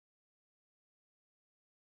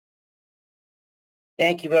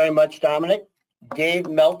 Thank you very much, Dominic. Dave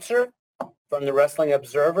Meltzer from the Wrestling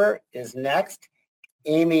Observer is next.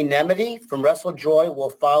 Amy Nemedy from WrestleJoy will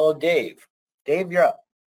follow Dave. Dave, you're up.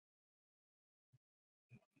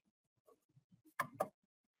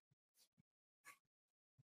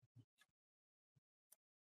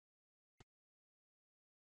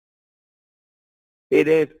 Hey,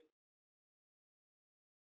 Dave.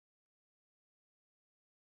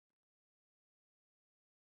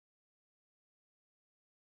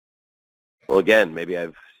 Well, again, maybe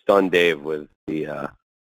I've stunned Dave with the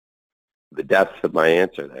depth of my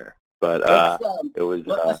answer there, but it was.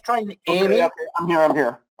 Let's try Amy. Okay, I'm here.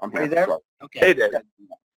 Are you there? Sorry. Okay. Hey,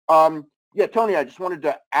 Dave. Yeah, Tony, I just wanted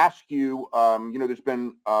to ask you. You know, there's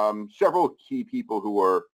been several key people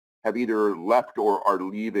who have either left or are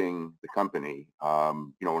leaving the company.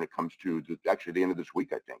 You know, when it comes to actually the end of this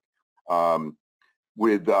week, I think,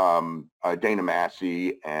 with Dana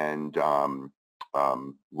Massey and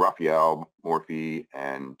Raphael Morphy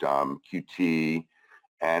and QT.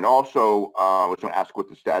 And also, I was going to ask what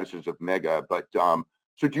the status is of Mega. But so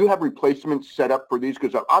do you have replacements set up for these?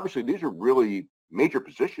 Because obviously these are really major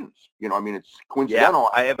positions. I mean, it's coincidental.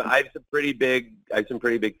 Yeah, I have some pretty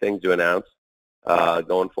big things to announce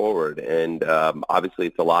going forward, and obviously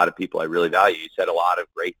it's a lot of people I really value. You said a lot of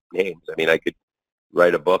great names. I mean, I could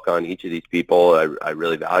write a book on each of these people. I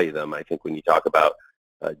really value them. I think when you talk about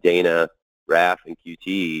Dana, Raph, and QT,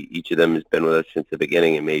 each of them has been with us since the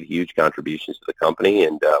beginning and made huge contributions to the company.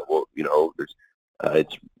 And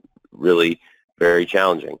it's really very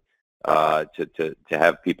challenging to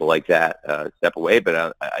have people like that step away.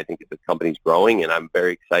 But I think that the company's growing, and I'm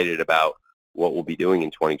very excited about what we'll be doing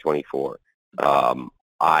in 2024.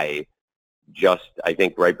 I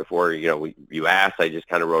think right before you asked, I just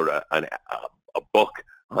kind of wrote a book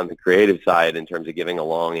on the creative side in terms of giving a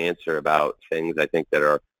long answer about things I think that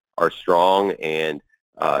are strong, and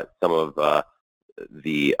some of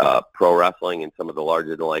the pro wrestling and some of the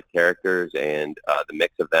larger than life characters, and the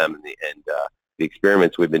mix of them, and the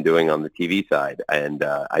experiments we've been doing on the TV side, and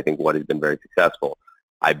I think what has been very successful.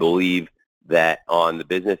 I believe that on the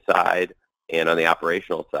business side and on the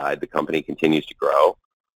operational side, the company continues to grow.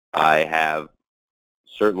 I have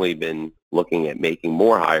certainly been looking at making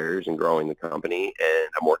more hires and growing the company, and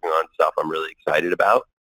I'm working on stuff I'm really excited about.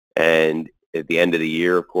 And at the end of the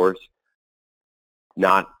year, of course,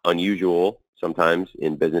 not unusual sometimes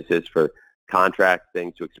in businesses for contract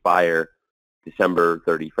things to expire December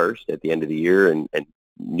 31st at the end of the year, and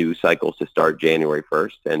new cycles to start January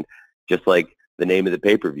 1st. And just like the name of the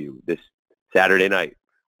pay-per-view, this Saturday night,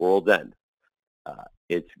 World's End,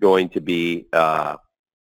 it's going to be a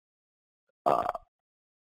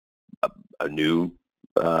new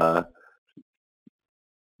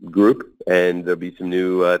group, and there'll be some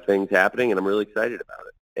new things happening, and I'm really excited about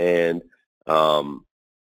it. And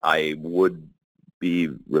I would be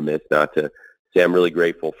remiss not to say I'm really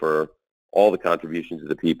grateful for all the contributions of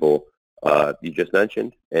the people you just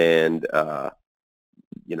mentioned. And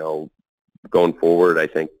going forward, I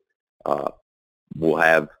think we'll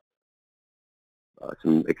have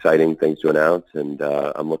some exciting things to announce, and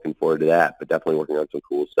I'm looking forward to that. But definitely working on some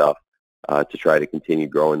cool stuff to try to continue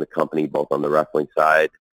growing the company, both on the wrestling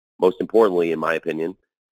side, most importantly, in my opinion,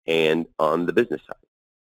 and on the business side.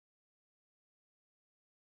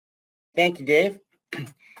 Thank you, Dave.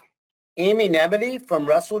 Amy Nemedy from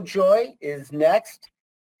WrestleJoy is next.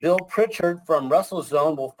 Bill Pritchard from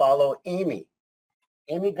WrestleZone will follow Amy.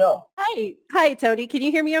 Amy, go. Hi, Tony. Can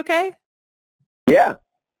you hear me okay? Yeah.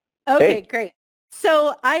 Okay, Hey. Great.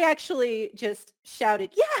 So I actually just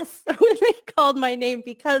shouted, yes, when they called my name,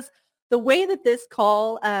 because the way that this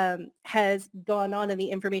call has gone on and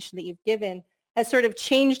the information that you've given has sort of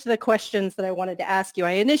changed the questions that I wanted to ask you.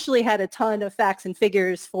 I initially had a ton of facts and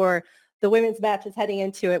figures for the women's matches heading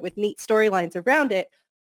into it with neat storylines around it.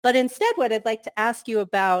 But instead, what I'd like to ask you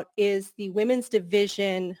about is the women's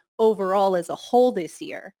division overall as a whole this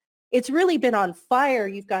year. It's really been on fire.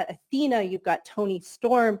 You've got Athena, you've got Toni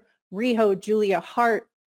Storm, Riho, Julia Hart,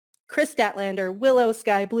 Chris Statlander, Willow,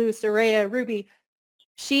 Sky Blue, Saraya, Ruby,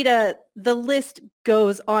 Shida. The list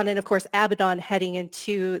goes on. And of course, Abaddon heading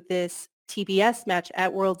into this TBS match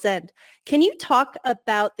at World's End. Can you talk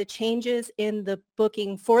about the changes in the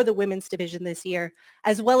booking for the women's division this year,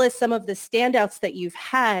 as well as some of the standouts that you've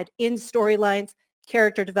had in storylines,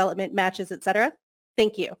 character development, matches, etc.?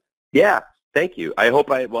 Thank you. Yeah, thank you.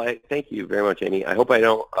 Thank you very much, Amy. I hope I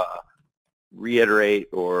don't reiterate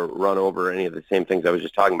or run over any of the same things I was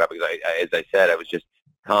just talking about, because as I said, I was just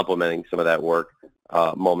complimenting some of that work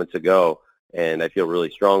moments ago, and I feel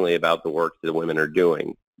really strongly about the work that the women are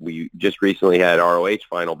doing. We just recently had ROH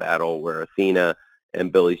Final Battle, where Athena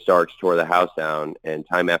and Billy Starks tore the house down, and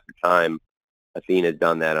time after time, Athena's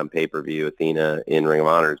done that on pay-per-view. Athena in Ring of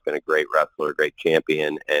Honor has been a great wrestler, great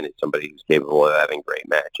champion, and is somebody who's capable of having great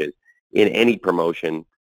matches in any promotion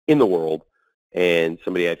in the world, and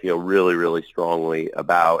somebody I feel really, really strongly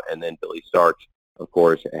about. And then Billy Starks, of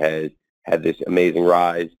course, has had this amazing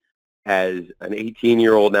rise as an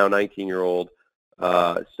 18-year-old, now 19-year-old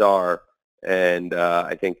star. And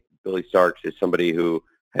I think Billy Starks is somebody who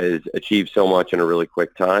has achieved so much in a really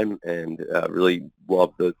quick time, and really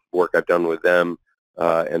love the work I've done with them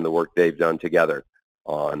and the work they've done together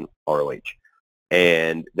on ROH.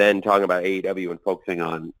 And then talking about AEW and focusing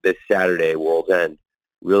on this Saturday, World's End,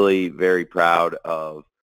 really very proud of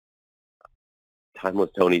Timeless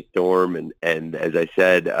Toni Storm. And as I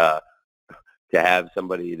said, to have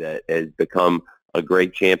somebody that has become a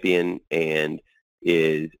great champion and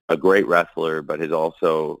is a great wrestler, but has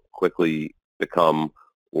also quickly become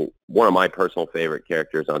one of my personal favorite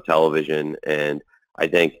characters on television. And I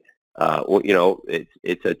think,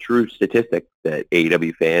 it's a true statistic that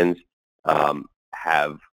AEW fans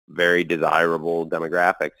have very desirable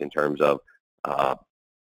demographics in terms of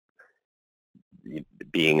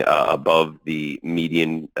being above the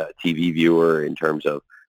median TV viewer in terms of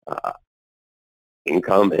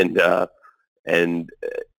income and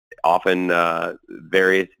often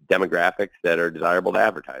various demographics that are desirable to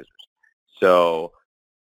advertisers. So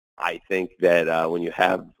I think that when you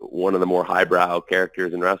have one of the more highbrow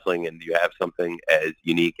characters in wrestling and you have something as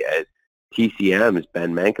unique as TCM's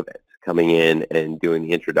Ben Mankiewicz coming in and doing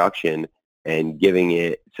the introduction and giving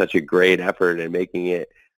it such a great effort and making it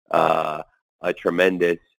a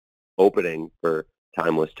tremendous opening for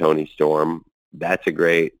Timeless Tony Storm, that's a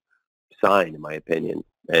great sign, in my opinion.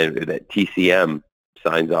 And that TCM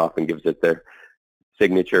signs off and gives it their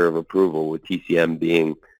signature of approval, with TCM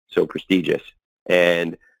being so prestigious.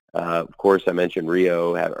 And of course, I mentioned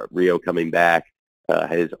Rio coming back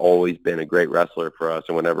has always been a great wrestler for us.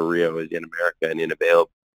 And whenever Rio is in America and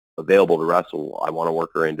available to wrestle, I want to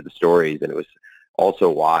work her into the stories. And it was also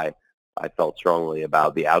why I felt strongly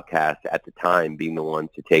about the Outcast at the time being the one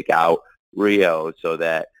to take out Rio, so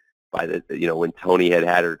that by when Tony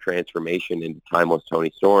had her transformation into Timeless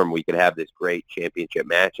Tony Storm, we could have this great championship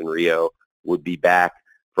match, and Rio would be back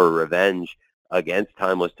for revenge against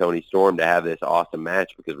Timeless Tony Storm to have this awesome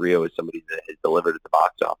match, because Rio is somebody that has delivered at the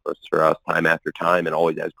box office for us time after time and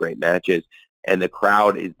always has great matches. And the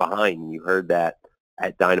crowd is behind. You heard that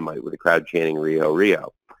at Dynamite with the crowd chanting Rio,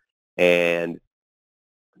 Rio. And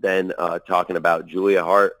then talking about Julia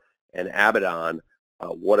Hart and Abaddon,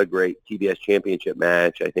 what a great TBS championship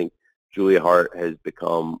match. I think Julia Hart has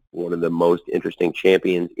become one of the most interesting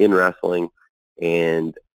champions in wrestling,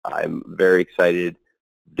 and I'm very excited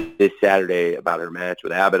this Saturday about her match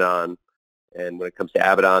with Abaddon. And when it comes to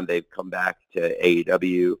Abaddon, they've come back to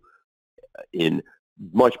AEW in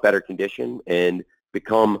much better condition and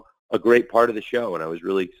become a great part of the show. And I was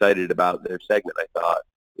really excited about their segment. I thought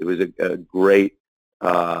it was a great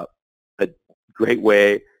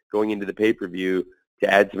way going into the pay-per-view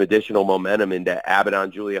to add some additional momentum into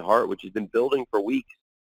Abaddon Julia Hart, which has been building for weeks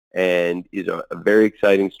and is a very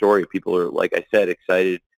exciting story. People are, like I said,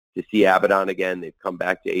 excited to see Abaddon again. They've come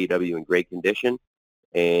back to AEW in great condition,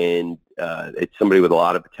 and it's somebody with a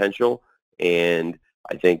lot of potential. And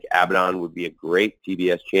I think Abaddon would be a great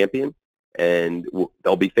TBS champion, and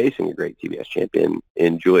they'll be facing a great TBS champion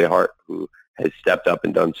in Julia Hart, who has stepped up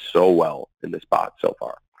and done so well in the spot so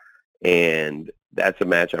far. And that's a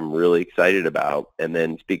match I'm really excited about. And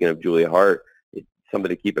then speaking of Julia Hart, it's something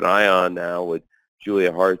to keep an eye on now with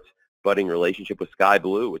Julia Hart's budding relationship with Sky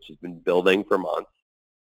Blue, which has been building for months.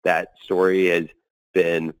 That story has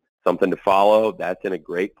been something to follow. That's in a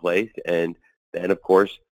great place. And then, of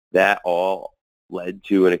course, that all led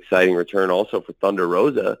to an exciting return also for Thunder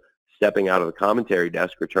Rosa, stepping out of the commentary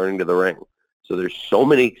desk, returning to the ring. So there's so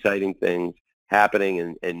many exciting things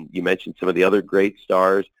happening. And you mentioned some of the other great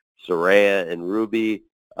stars, Saraya and Ruby.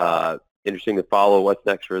 Interesting to follow what's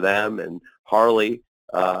next for them. And Harley,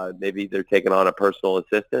 maybe they're taking on a personal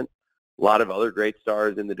assistant. A lot of other great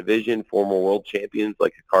stars in the division, former world champions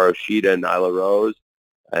like Hikaru Shida and Nyla Rose,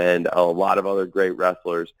 and a lot of other great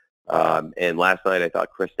wrestlers. And last night I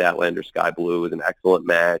thought Chris Statlander, Sky Blue was an excellent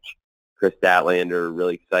match. Chris Statlander,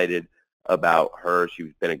 really excited about her.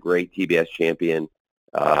 She's been a great TBS champion.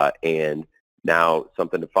 And now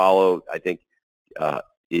something to follow, I think,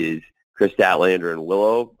 is Chris Statlander and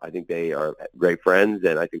Willow. I think they are great friends,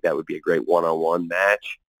 and I think that would be a great one-on-one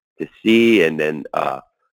match to see. And then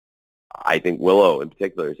I think Willow in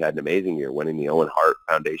particular has had an amazing year, winning the Owen Hart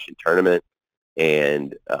Foundation tournament,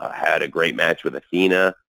 and had a great match with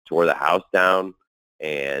Athena, tore the house down.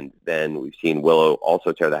 And then we've seen Willow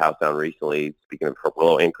also tear the house down recently, speaking of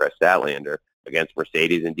Willow and Chris Statlander, against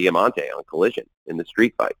Mercedes and Diamante on Collision in the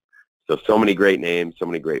street fight. So many great names, so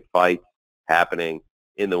many great fights happening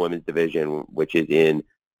in the women's division, which is in,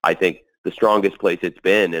 I think, the strongest place it's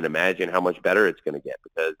been. And imagine how much better it's going to get,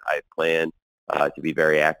 because I plan to be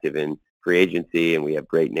very active in free agency, and we have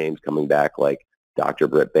great names coming back like Dr.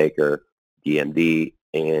 Britt Baker, DMD,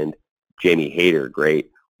 and Jamie Hayter,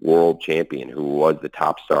 great world champion who was the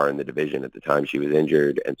top star in the division at the time she was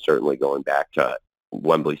injured, and certainly going back to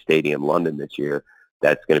Wembley Stadium, London this year.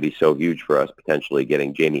 That's going to be so huge for us, potentially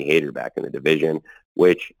getting Jamie Hayter back in the division,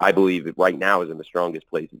 which I believe right now is in the strongest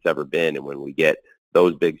place it's ever been. And when we get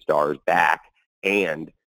those big stars back,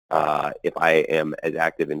 and if I am as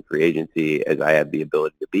active in free agency as I have the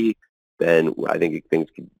ability to be, then I think things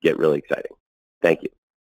could get really exciting. Thank you.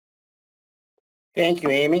 Thank you,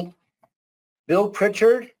 Amy. Bill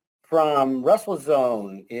Pritchard from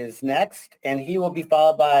WrestleZone is next, and he will be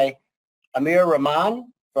followed by Amir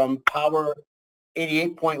Rahman from Power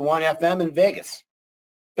 88.1 FM in Vegas.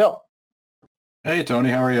 Phil. Hey, Tony.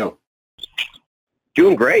 How are you?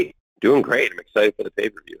 Doing great. I'm excited for the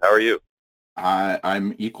pay-per-view. How are you?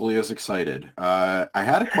 I'm equally as excited. I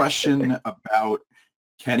had a question about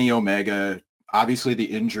Kenny Omega. Obviously, the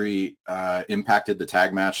injury impacted the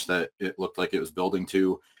tag match that it looked like it was building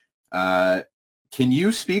to. Can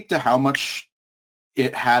you speak to how much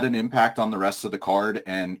it had an impact on the rest of the card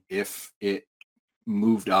and if it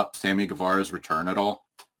moved up Sammy Guevara's return at all?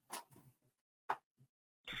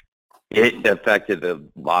 It affected a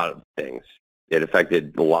lot of things. It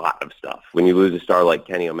affected a lot of stuff. When you lose a star like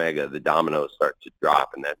Kenny Omega, the dominoes start to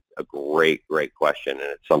drop, and that's a great, great question, and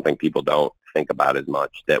it's something people don't think about as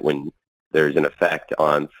much, that when there's an effect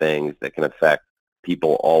on things that can affect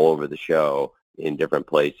people all over the show in different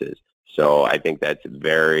places. So I think that's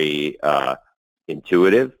very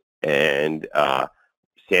intuitive, and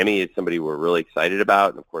Sammy is somebody we're really excited about,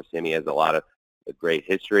 and of course Sammy has a great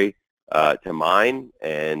history to mine,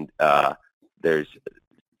 and there's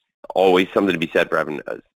always something to be said for having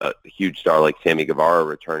a huge star like Sammy Guevara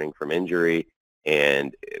returning from injury,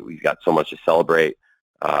 and we've got so much to celebrate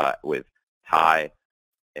with Ty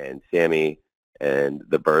and Sammy and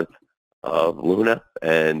the birth of Luna,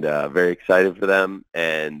 and very excited for them.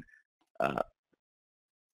 And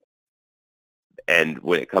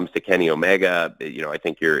when it comes to Kenny Omega, I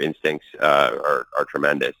think your instincts are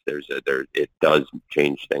tremendous. It does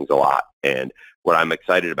change things a lot, and what I'm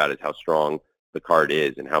excited about is how strong the card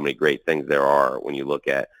is and how many great things there are when you look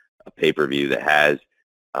at a pay-per-view that has,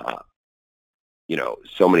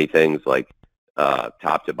 so many things like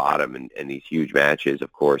top to bottom and these huge matches.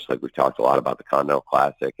 Of course, like we've talked a lot about the Continental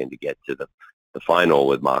Classic, and to get to the final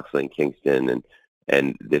with Moxley and Kingston,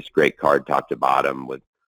 and this great card top to bottom with,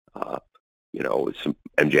 with some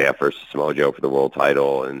MJF versus Samoa Joe for the world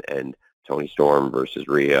title, and Tony Storm versus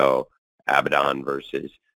Rio, Abaddon versus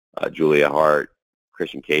Julia Hart,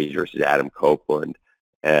 Christian Cage versus Adam Copeland,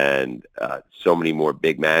 and so many more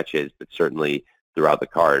big matches, but certainly throughout the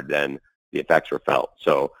card, then the effects were felt.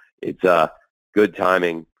 So it's good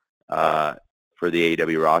timing for the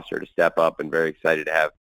AEW roster to step up, and very excited to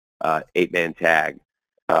have 8-man tag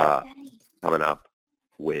coming up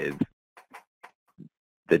with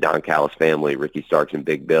the Don Callis family, Ricky Starks and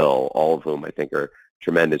Big Bill, all of whom I think are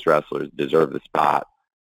tremendous wrestlers, deserve the spot,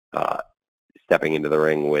 stepping into the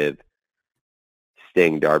ring with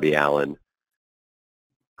Sting, Darby Allin,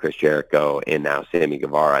 Chris Jericho, and now Sammy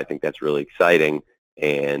Guevara. I think that's really exciting,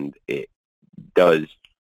 and it does,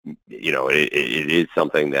 it is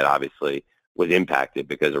something that obviously was impacted,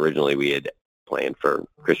 because originally we had planned for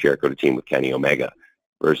Chris Jericho to team with Kenny Omega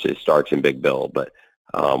versus Starks and Big Bill, but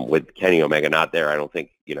with Kenny Omega not there, I don't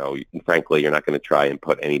think, frankly, you're not going to try and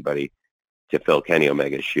put anybody to fill Kenny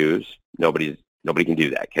Omega's shoes. Nobody can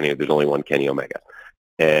do that. There's only one Kenny Omega,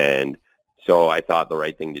 and so I thought the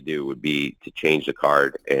right thing to do would be to change the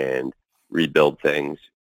card and rebuild things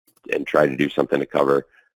and try to do something to cover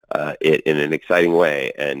it in an exciting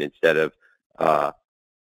way. And instead of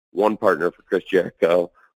one partner for Chris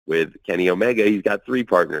Jericho with Kenny Omega, he's got 3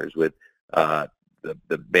 partners with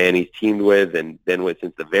the band he's teamed with and been with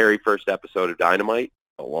since the very first episode of Dynamite,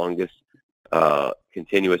 the longest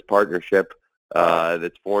continuous partnership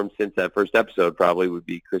that's formed since that first episode probably would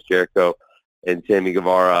be Chris Jericho and Sammy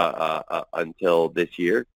Guevara until this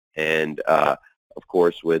year. And, of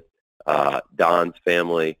course, with Don's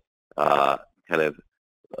family kind of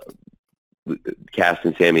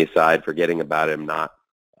casting Sammy aside, forgetting about him, not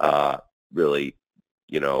really,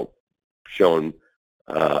 showing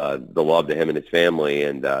the love to him and his family,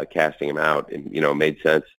 and casting him out. And, made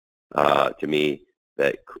sense to me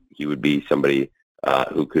that he would be somebody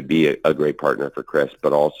who could be a great partner for Chris,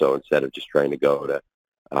 but also instead of just trying to go to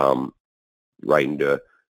right into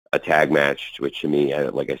a tag match, which to me,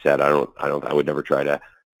 like I said, I would never try to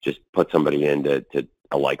just put somebody into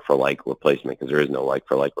a like-for-like replacement, because there is no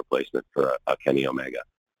like-for-like replacement for a Kenny Omega.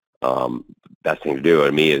 Best thing to do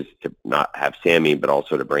to me is to not have Sammy, but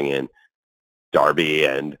also to bring in Darby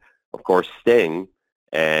and, of course, Sting,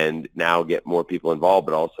 and now get more people involved.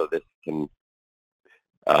 But also this can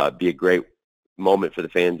be a great moment for the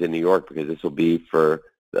fans in New York, because this will be for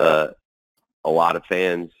a lot of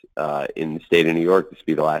fans in the state of New York, this will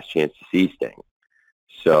be the last chance to see Sting.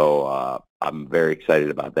 So I'm very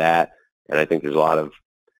excited about that, and I think there's a lot of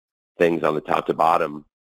things on the top to bottom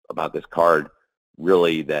about this card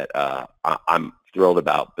really that I'm thrilled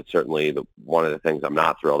about, but certainly one of the things I'm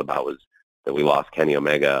not thrilled about was that we lost Kenny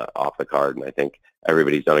Omega off the card, and I think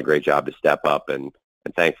everybody's done a great job to step up, and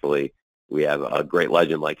thankfully we have a great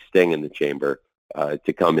legend like Sting in the chamber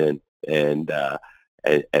to come in and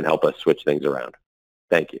help us switch things around.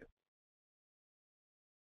 Thank you.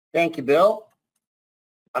 Thank you, Bill.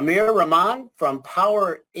 Amir Rahman from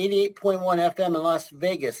Power 88.1 FM in Las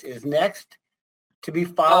Vegas is next, to be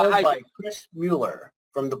followed by Chris Mueller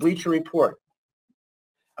from the Bleacher Report.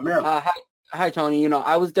 Amir. Hi, Tony.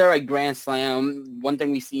 I was there at Grand Slam. One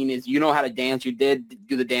thing we've seen is you know how to dance. You did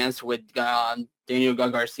do the dance with Daniel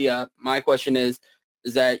Garcia. My question is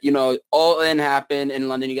that, All In happened in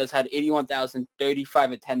London. You guys had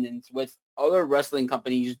 81,035 attendance. With other wrestling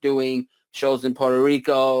companies doing shows in Puerto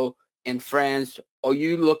Rico, in France, are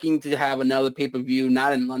you looking to have another pay-per-view,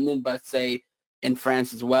 not in London, but say in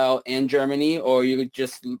France as well, and Germany, or you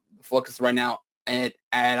just focus right now at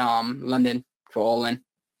London for All In?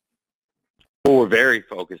 Well, we're very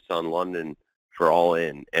focused on London for All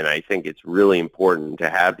In, and I think it's really important to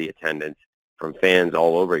have the attendance from fans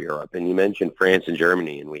all over Europe. And you mentioned France and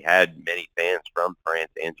Germany, and we had many fans from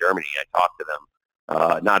France and Germany. I talked to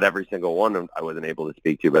them. Not every single one I wasn't able to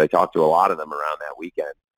speak to, but I talked to a lot of them around that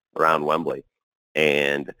weekend around Wembley.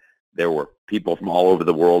 And there were people from all over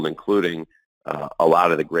the world, including a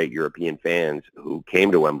lot of the great European fans who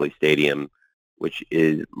came to Wembley Stadium, which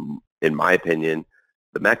is, in my opinion,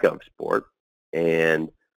 the mecca of sport.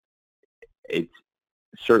 And it's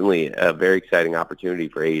certainly a very exciting opportunity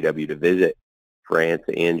for AEW to visit France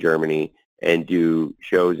and Germany and do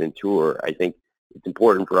shows and tour. I think it's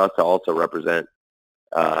important for us to also represent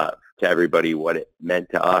to everybody what it meant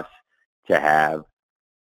to us to have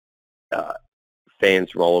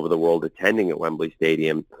fans from all over the world attending at Wembley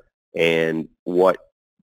Stadium and what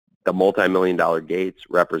the multi-million-dollar gates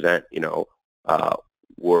represent.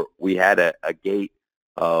 We had a gate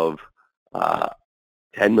of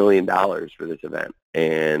 $10 million for this event,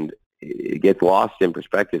 and it gets lost in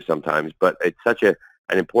perspective sometimes, but it's such an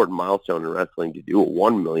important milestone in wrestling to do a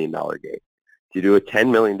 $1 million gate. To do a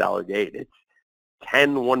 $10 million gate, it's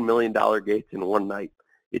 10 $1 million gates in one night.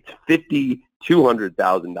 It's 50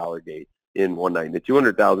 $200,000 gates in one night. And the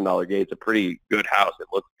 $200,000 gate's a pretty good house. It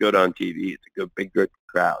looks good on TV. It's a good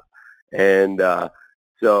crowd. And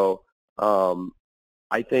so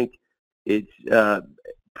I think it's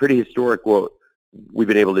pretty historic what we've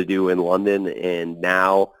been able to do in London, and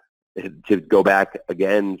now to go back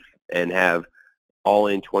again and have All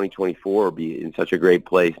In 2024 be in such a great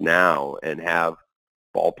place now and have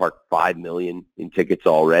ballpark 5 million in tickets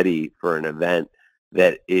already for an event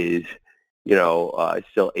that is,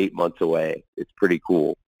 still 8 months away. It's pretty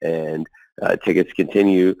cool. And tickets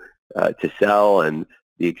continue to sell, and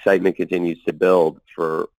the excitement continues to build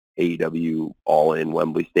for AEW All In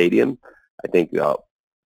Wembley Stadium. I think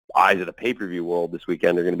eyes of the pay-per-view world this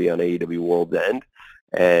weekend are going to be on AEW World's End,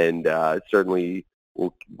 and certainly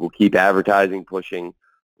we'll keep advertising, pushing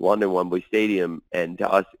London Wembley Stadium. And to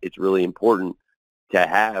us, it's really important to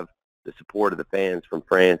have the support of the fans from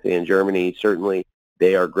France and Germany. Certainly,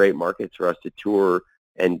 they are great markets for us to tour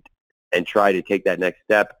and try to take that next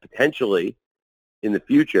step potentially in the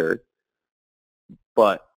future.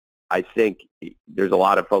 But I think there's a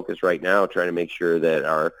lot of focus right now trying to make sure that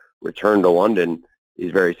our return to London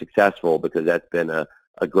is very successful, because that's been a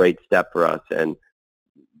great step for us. And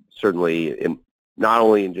certainly, not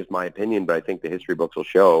only in just my opinion, but I think the history books will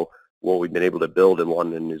show what we've been able to build in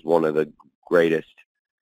London is one of the greatest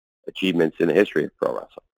achievements in the history of pro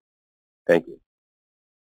wrestling. Thank you.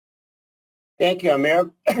 Thank you,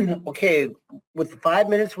 Amir. Okay, with the 5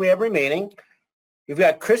 minutes we have remaining, we've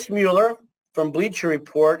got Chris Mueller from Bleacher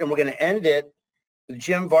Report, and we're going to end it with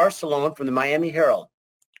Jim Barcelone from the Miami Herald.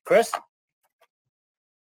 Chris?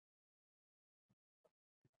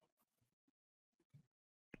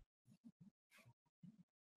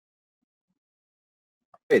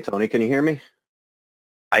 Hey, Tony, can you hear me?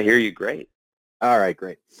 I hear you great. All right,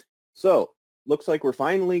 great. So, looks like we're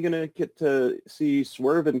finally going to get to see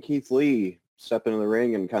Swerve and Keith Lee step into the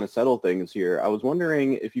ring and kind of settle things here. I was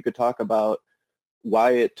wondering if you could talk about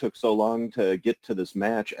why it took so long to get to this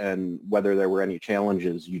match and whether there were any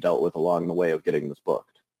challenges you dealt with along the way of getting this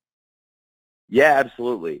booked. Yeah,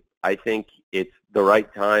 absolutely. I think it's the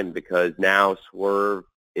right time, because now Swerve,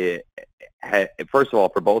 first of all,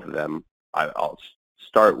 for both of them, I'll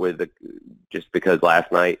start with just because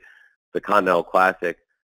last night, the Continental Classic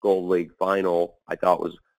Gold League Final, I thought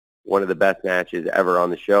was one of the best matches ever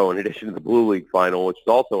on the show, in addition to the Blue League Final, which is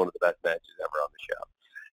also one of the best matches ever on the show.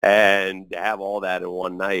 And to have all that in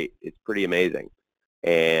one night, it's pretty amazing.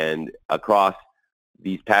 And across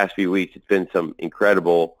these past few weeks, it's been some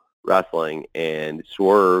incredible wrestling, and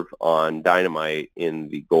Swerve on Dynamite in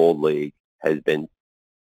the Gold League has been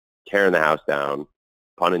tearing the house down,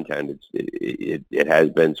 pun intended, it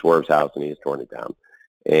has been Swerve's house, and he has torn it down.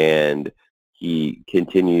 And he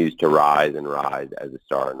continues to rise and rise as a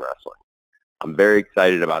star in wrestling. I'm very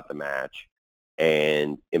excited about the match,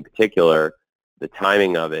 and in particular, the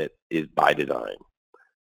timing of it is by design.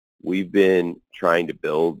 We've been trying to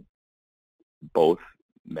build both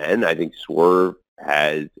men. I think Swerve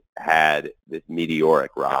has had this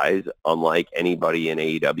meteoric rise, unlike anybody in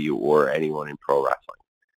AEW or anyone in pro wrestling.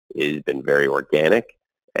 It has been very organic,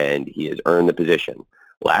 and he has earned the position.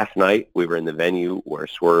 Last night, we were in the venue where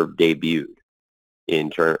Swerve debuted.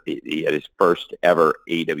 He had his first ever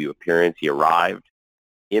AEW appearance. He arrived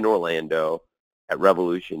in Orlando at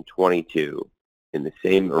Revolution 22 in the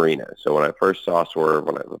same arena. So when I first saw Swerve,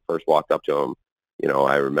 when I first walked up to him,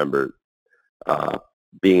 I remember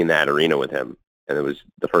being in that arena with him. And it was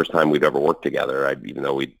the first time we'd ever worked together, even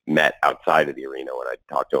though we met outside of the arena when I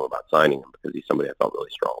talked to him about signing him, because he's somebody I felt really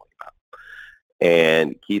strongly about.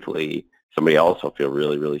 And Keith Lee, somebody I also feel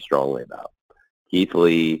really, really strongly about. Keith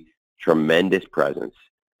Lee, tremendous presence.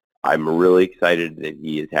 I'm really excited that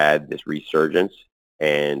he has had this resurgence,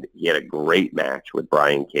 and he had a great match with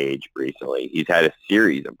Brian Cage recently. He's had a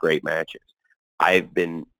series of great matches. I've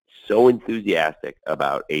been so enthusiastic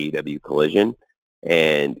about AEW Collision,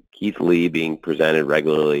 and Keith Lee being presented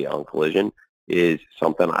regularly on Collision is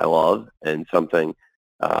something I love, and something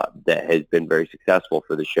that has been very successful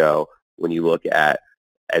for the show when you look at,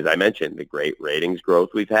 as I mentioned, the great ratings growth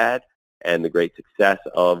we've had and the great success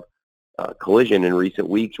of Collision in recent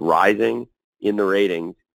weeks, rising in the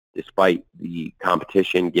ratings despite the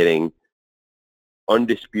competition getting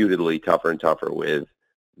undisputedly tougher and tougher with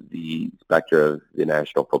the specter of the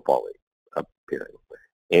National Football League appearing.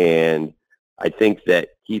 And I think that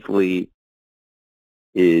Keith Lee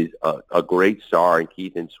is a great star, and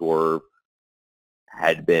Keith and Swerve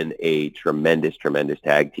had been a tremendous, tremendous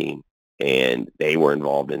tag team, and they were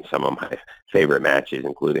involved in some of my favorite matches,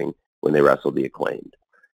 including when they wrestled the Acclaimed,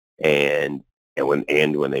 and when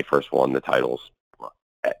they first won the titles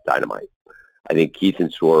at Dynamite. I think Keith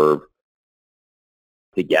and Swerve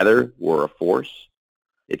together were a force.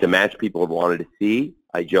 It's a match people have wanted to see.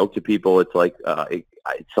 I joke to people, it's like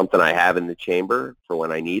it's something I have in the chamber for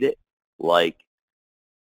when I need it, like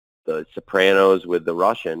the Sopranos with the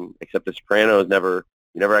Russian, except the Sopranos you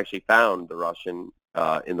never actually found the Russian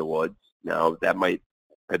in the woods. Now, that might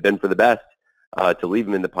have been for the best to leave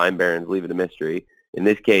him in the Pine Barrens, leave it a mystery. In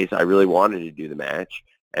this case, I really wanted to do the match,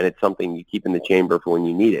 and it's something you keep in the chamber for when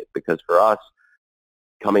you need it, because for us,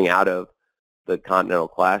 coming out of the Continental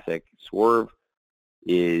Classic, Swerve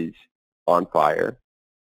is on fire,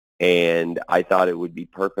 and I thought it would be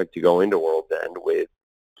perfect to go into World's End with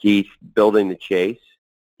Keith building the chase.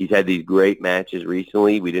 He's had these great matches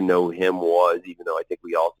recently. We didn't know who him was, even though I think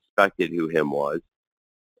we all suspected who him was.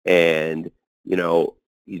 And,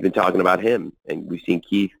 he's been talking about him. And we've seen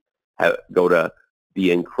Keith go to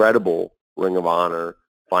the incredible Ring of Honor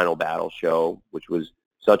Final Battle show, which was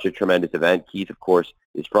such a tremendous event. Keith, of course,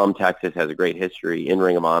 is from Texas, has a great history in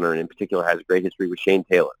Ring of Honor, and in particular has a great history with Shane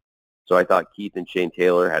Taylor. So I thought Keith and Shane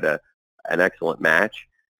Taylor had an excellent match.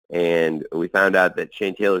 And we found out that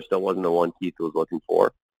Shane Taylor still wasn't the one Keith was looking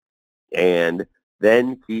for. And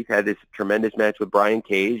then Keith had this tremendous match with Brian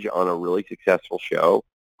Cage on a really successful show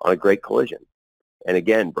on a great Collision. And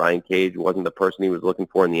again, Brian Cage wasn't the person he was looking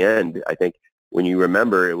for in the end. I think when you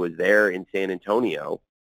remember, it was there in San Antonio.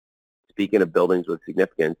 Speaking of buildings with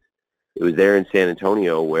significance, it was there in San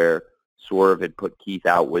Antonio where Swerve had put Keith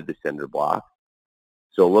out with the cinder block.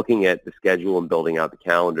 So looking at the schedule and building out the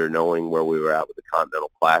calendar, knowing where we were at with the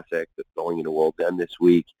Continental Classic that's going into World's End this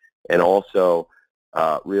week, and also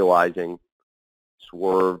realizing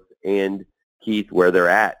Swerve and Keith where they're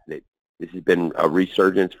at, that this has been a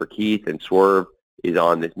resurgence for Keith, and Swerve is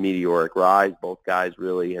on this meteoric rise. Both guys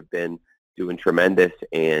really have been doing tremendous,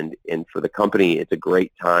 and for the company, it's a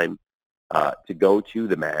great time to go to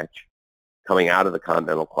the match coming out of the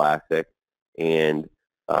Continental Classic, and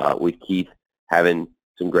with Keith having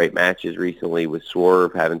some great matches recently, with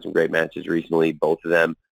Swerve having some great matches recently, both of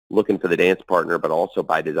them looking for the dance partner, but also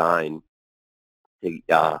by design.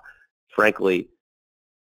 Frankly,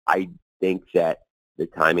 I think that the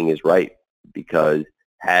timing is right, because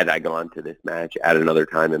had I gone to this match at another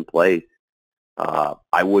time and place,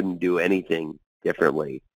 I wouldn't do anything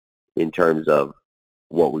differently in terms of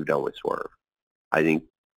what we've done with Swerve. I think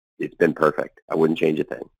it's been perfect. I wouldn't change a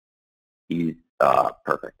thing. He's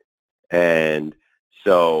perfect. And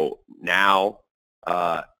so now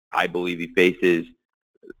I believe he faces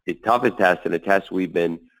his toughest test, and a test we've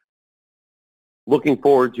been looking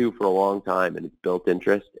forward to for a long time, and it's built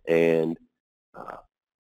interest. And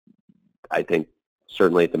I think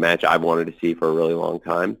Certainly, it's a match I've wanted to see for a really long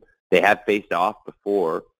time. They have faced off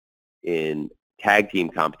before in tag team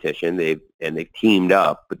competition. They've teamed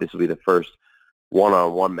up, but this will be the first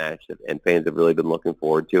one-on-one match, and fans have really been looking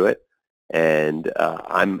forward to it. And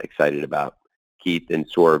I'm excited about Keith and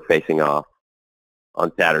Swerve facing off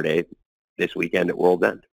on Saturday this weekend at World's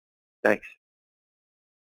End. Thanks.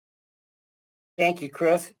 Thank you,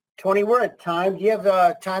 Chris. Tony, we're at time. Do you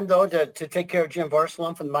have time, though, to take care of Jim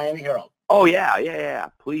Barcelona from the Miami Herald? Oh, yeah.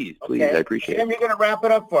 Please. Okay. I appreciate Jim, it. you're going to wrap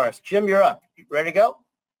it up for us. Jim, you're up. Ready to go?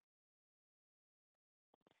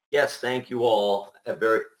 Yes, thank you all. A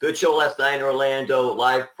very good show last night in Orlando.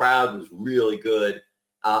 Live crowd was really good.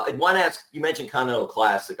 I want to ask, you mentioned Continental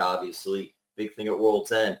Classic, obviously, big thing at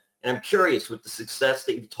World's End. And I'm curious, with the success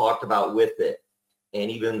that you've talked about with it,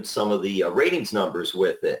 and even some of the ratings numbers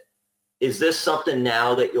with it, is this something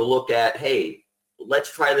now that you'll look at, hey,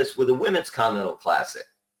 let's try this with a women's Continental Classic?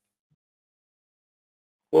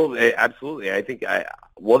 Well, absolutely. I think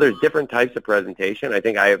there's different types of presentation. I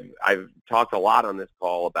think I've talked a lot on this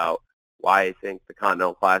call about why I think the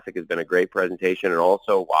Continental Classic has been a great presentation, and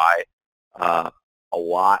also why a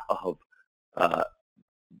lot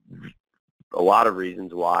of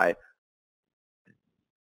reasons why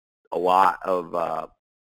a lot of our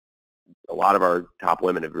top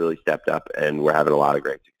women have really stepped up, and we're having a lot of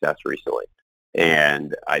great success recently.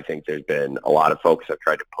 And I think there's been a lot of folks that have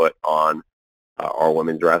tried to put on our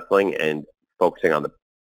women's wrestling and focusing on the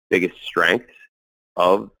biggest strengths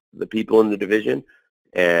of the people in the division.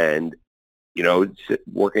 And,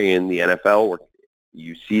 working in the NFL, where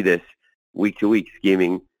you see this week to week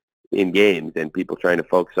scheming in games and people trying to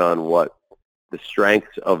focus on what the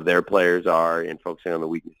strengths of their players are and focusing on the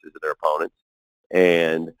weaknesses of their opponents.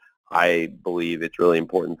 And I believe it's a really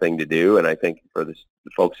important thing to do. And I think for this,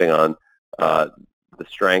 focusing on the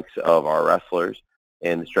strengths of our wrestlers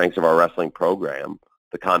and the strengths of our wrestling program,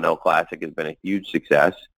 the Continental Classic has been a huge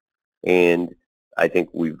success. And I think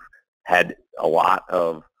we've had a lot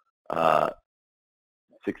of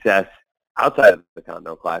success outside of the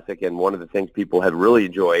Continental Classic. And one of the things people have really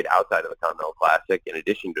enjoyed outside of the Continental Classic, in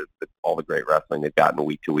addition to all the great wrestling they've gotten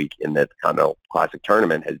week to week in the Continental Classic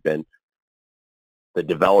tournament, has been the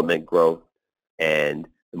development, growth, and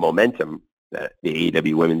the momentum that the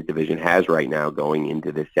AEW women's division has right now going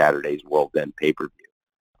into this Saturday's World's End pay-per-view.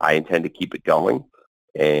 I intend to keep it going,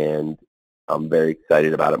 and I'm very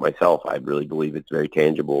excited about it myself. I really believe it's very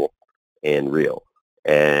tangible and real.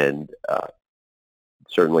 And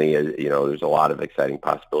certainly, there's a lot of exciting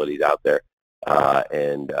possibilities out there,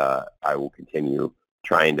 and I will continue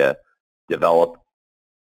trying to develop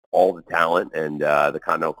all the talent, and the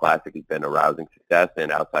Continental Classic has been a rousing success.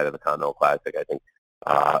 And outside of the Continental Classic, I think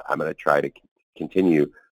I'm going to try to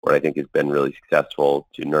continue what I think has been really successful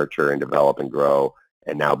to nurture and develop and grow,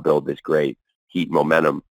 and now build this great heat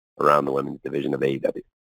momentum around the women's division of AEW.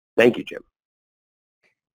 Thank you, Jim.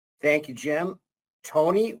 Thank you, Jim.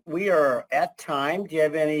 Tony, we are at time. Do you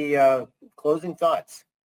have any closing thoughts?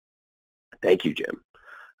 Thank you, Jim.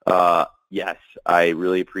 Yes, I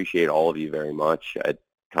really appreciate all of you very much.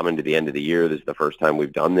 Coming to the end of the year, this is the first time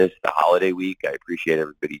we've done this, the holiday week. I appreciate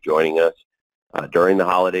everybody joining us during the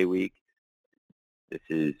holiday week. This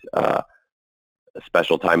is a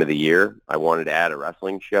special time of the year. I wanted to add a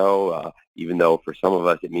wrestling show, even though for some of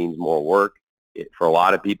us it means more work. For a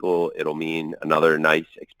lot of people, it'll mean another nice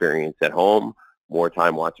experience at home, more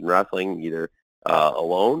time watching wrestling, either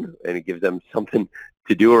alone, and it gives them something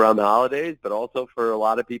to do around the holidays, but also for a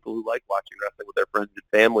lot of people who like watching wrestling with their friends and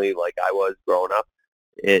family, like I was growing up,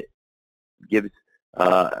 it gives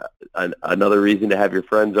another reason to have your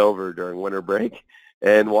friends over during winter break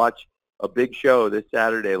and watch a big show this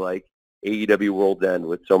Saturday like AEW World's End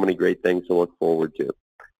with so many great things to look forward to.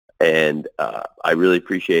 And I really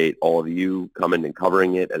appreciate all of you coming and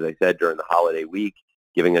covering it, as I said, during the holiday week,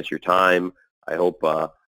 giving us your time. I hope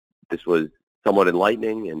this was somewhat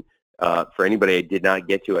enlightening. And for anybody I did not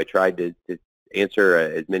get to, I tried to answer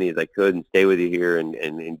as many as I could and stay with you here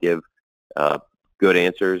and give good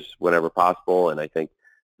answers whenever possible. And I think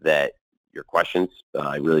that your questions,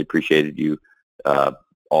 I really appreciated you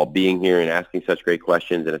all being here and asking such great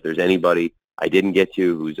questions. And if there's anybody I didn't get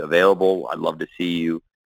to who's available, I'd love to see you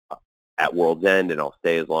at World's End, and I'll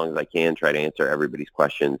stay as long as I can, try to answer everybody's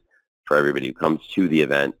questions for everybody who comes to the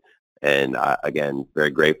event. And again,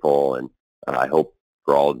 very grateful, and I hope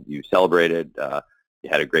for all of you celebrated. You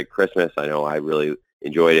had a great Christmas. I know I really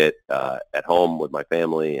enjoyed it at home with my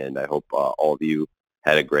family, and I hope all of you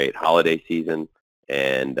had a great holiday season,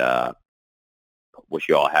 and wish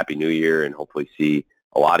you all a Happy New Year, and hopefully see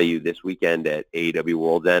a lot of you this weekend at AEW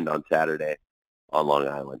World's End on Saturday on Long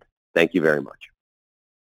Island. Thank you very much.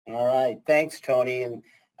 All right. Thanks, Tony. And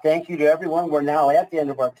thank you to everyone. We're now at the end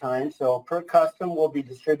of our time. So per custom, we'll be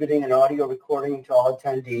distributing an audio recording to all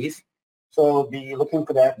attendees. So we'll be looking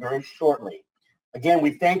for that very shortly. Again,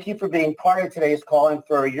 we thank you for being part of today's call and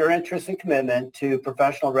for your interest and commitment to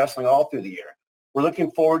professional wrestling all through the year. We're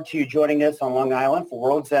looking forward to you joining us on Long Island for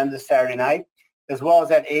World's End this Saturday night, as well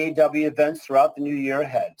as at AEW events throughout the new year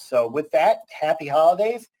ahead. So with that, happy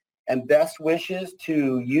holidays and best wishes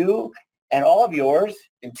to you and all of yours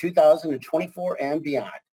in 2024 and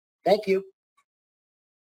beyond. Thank you.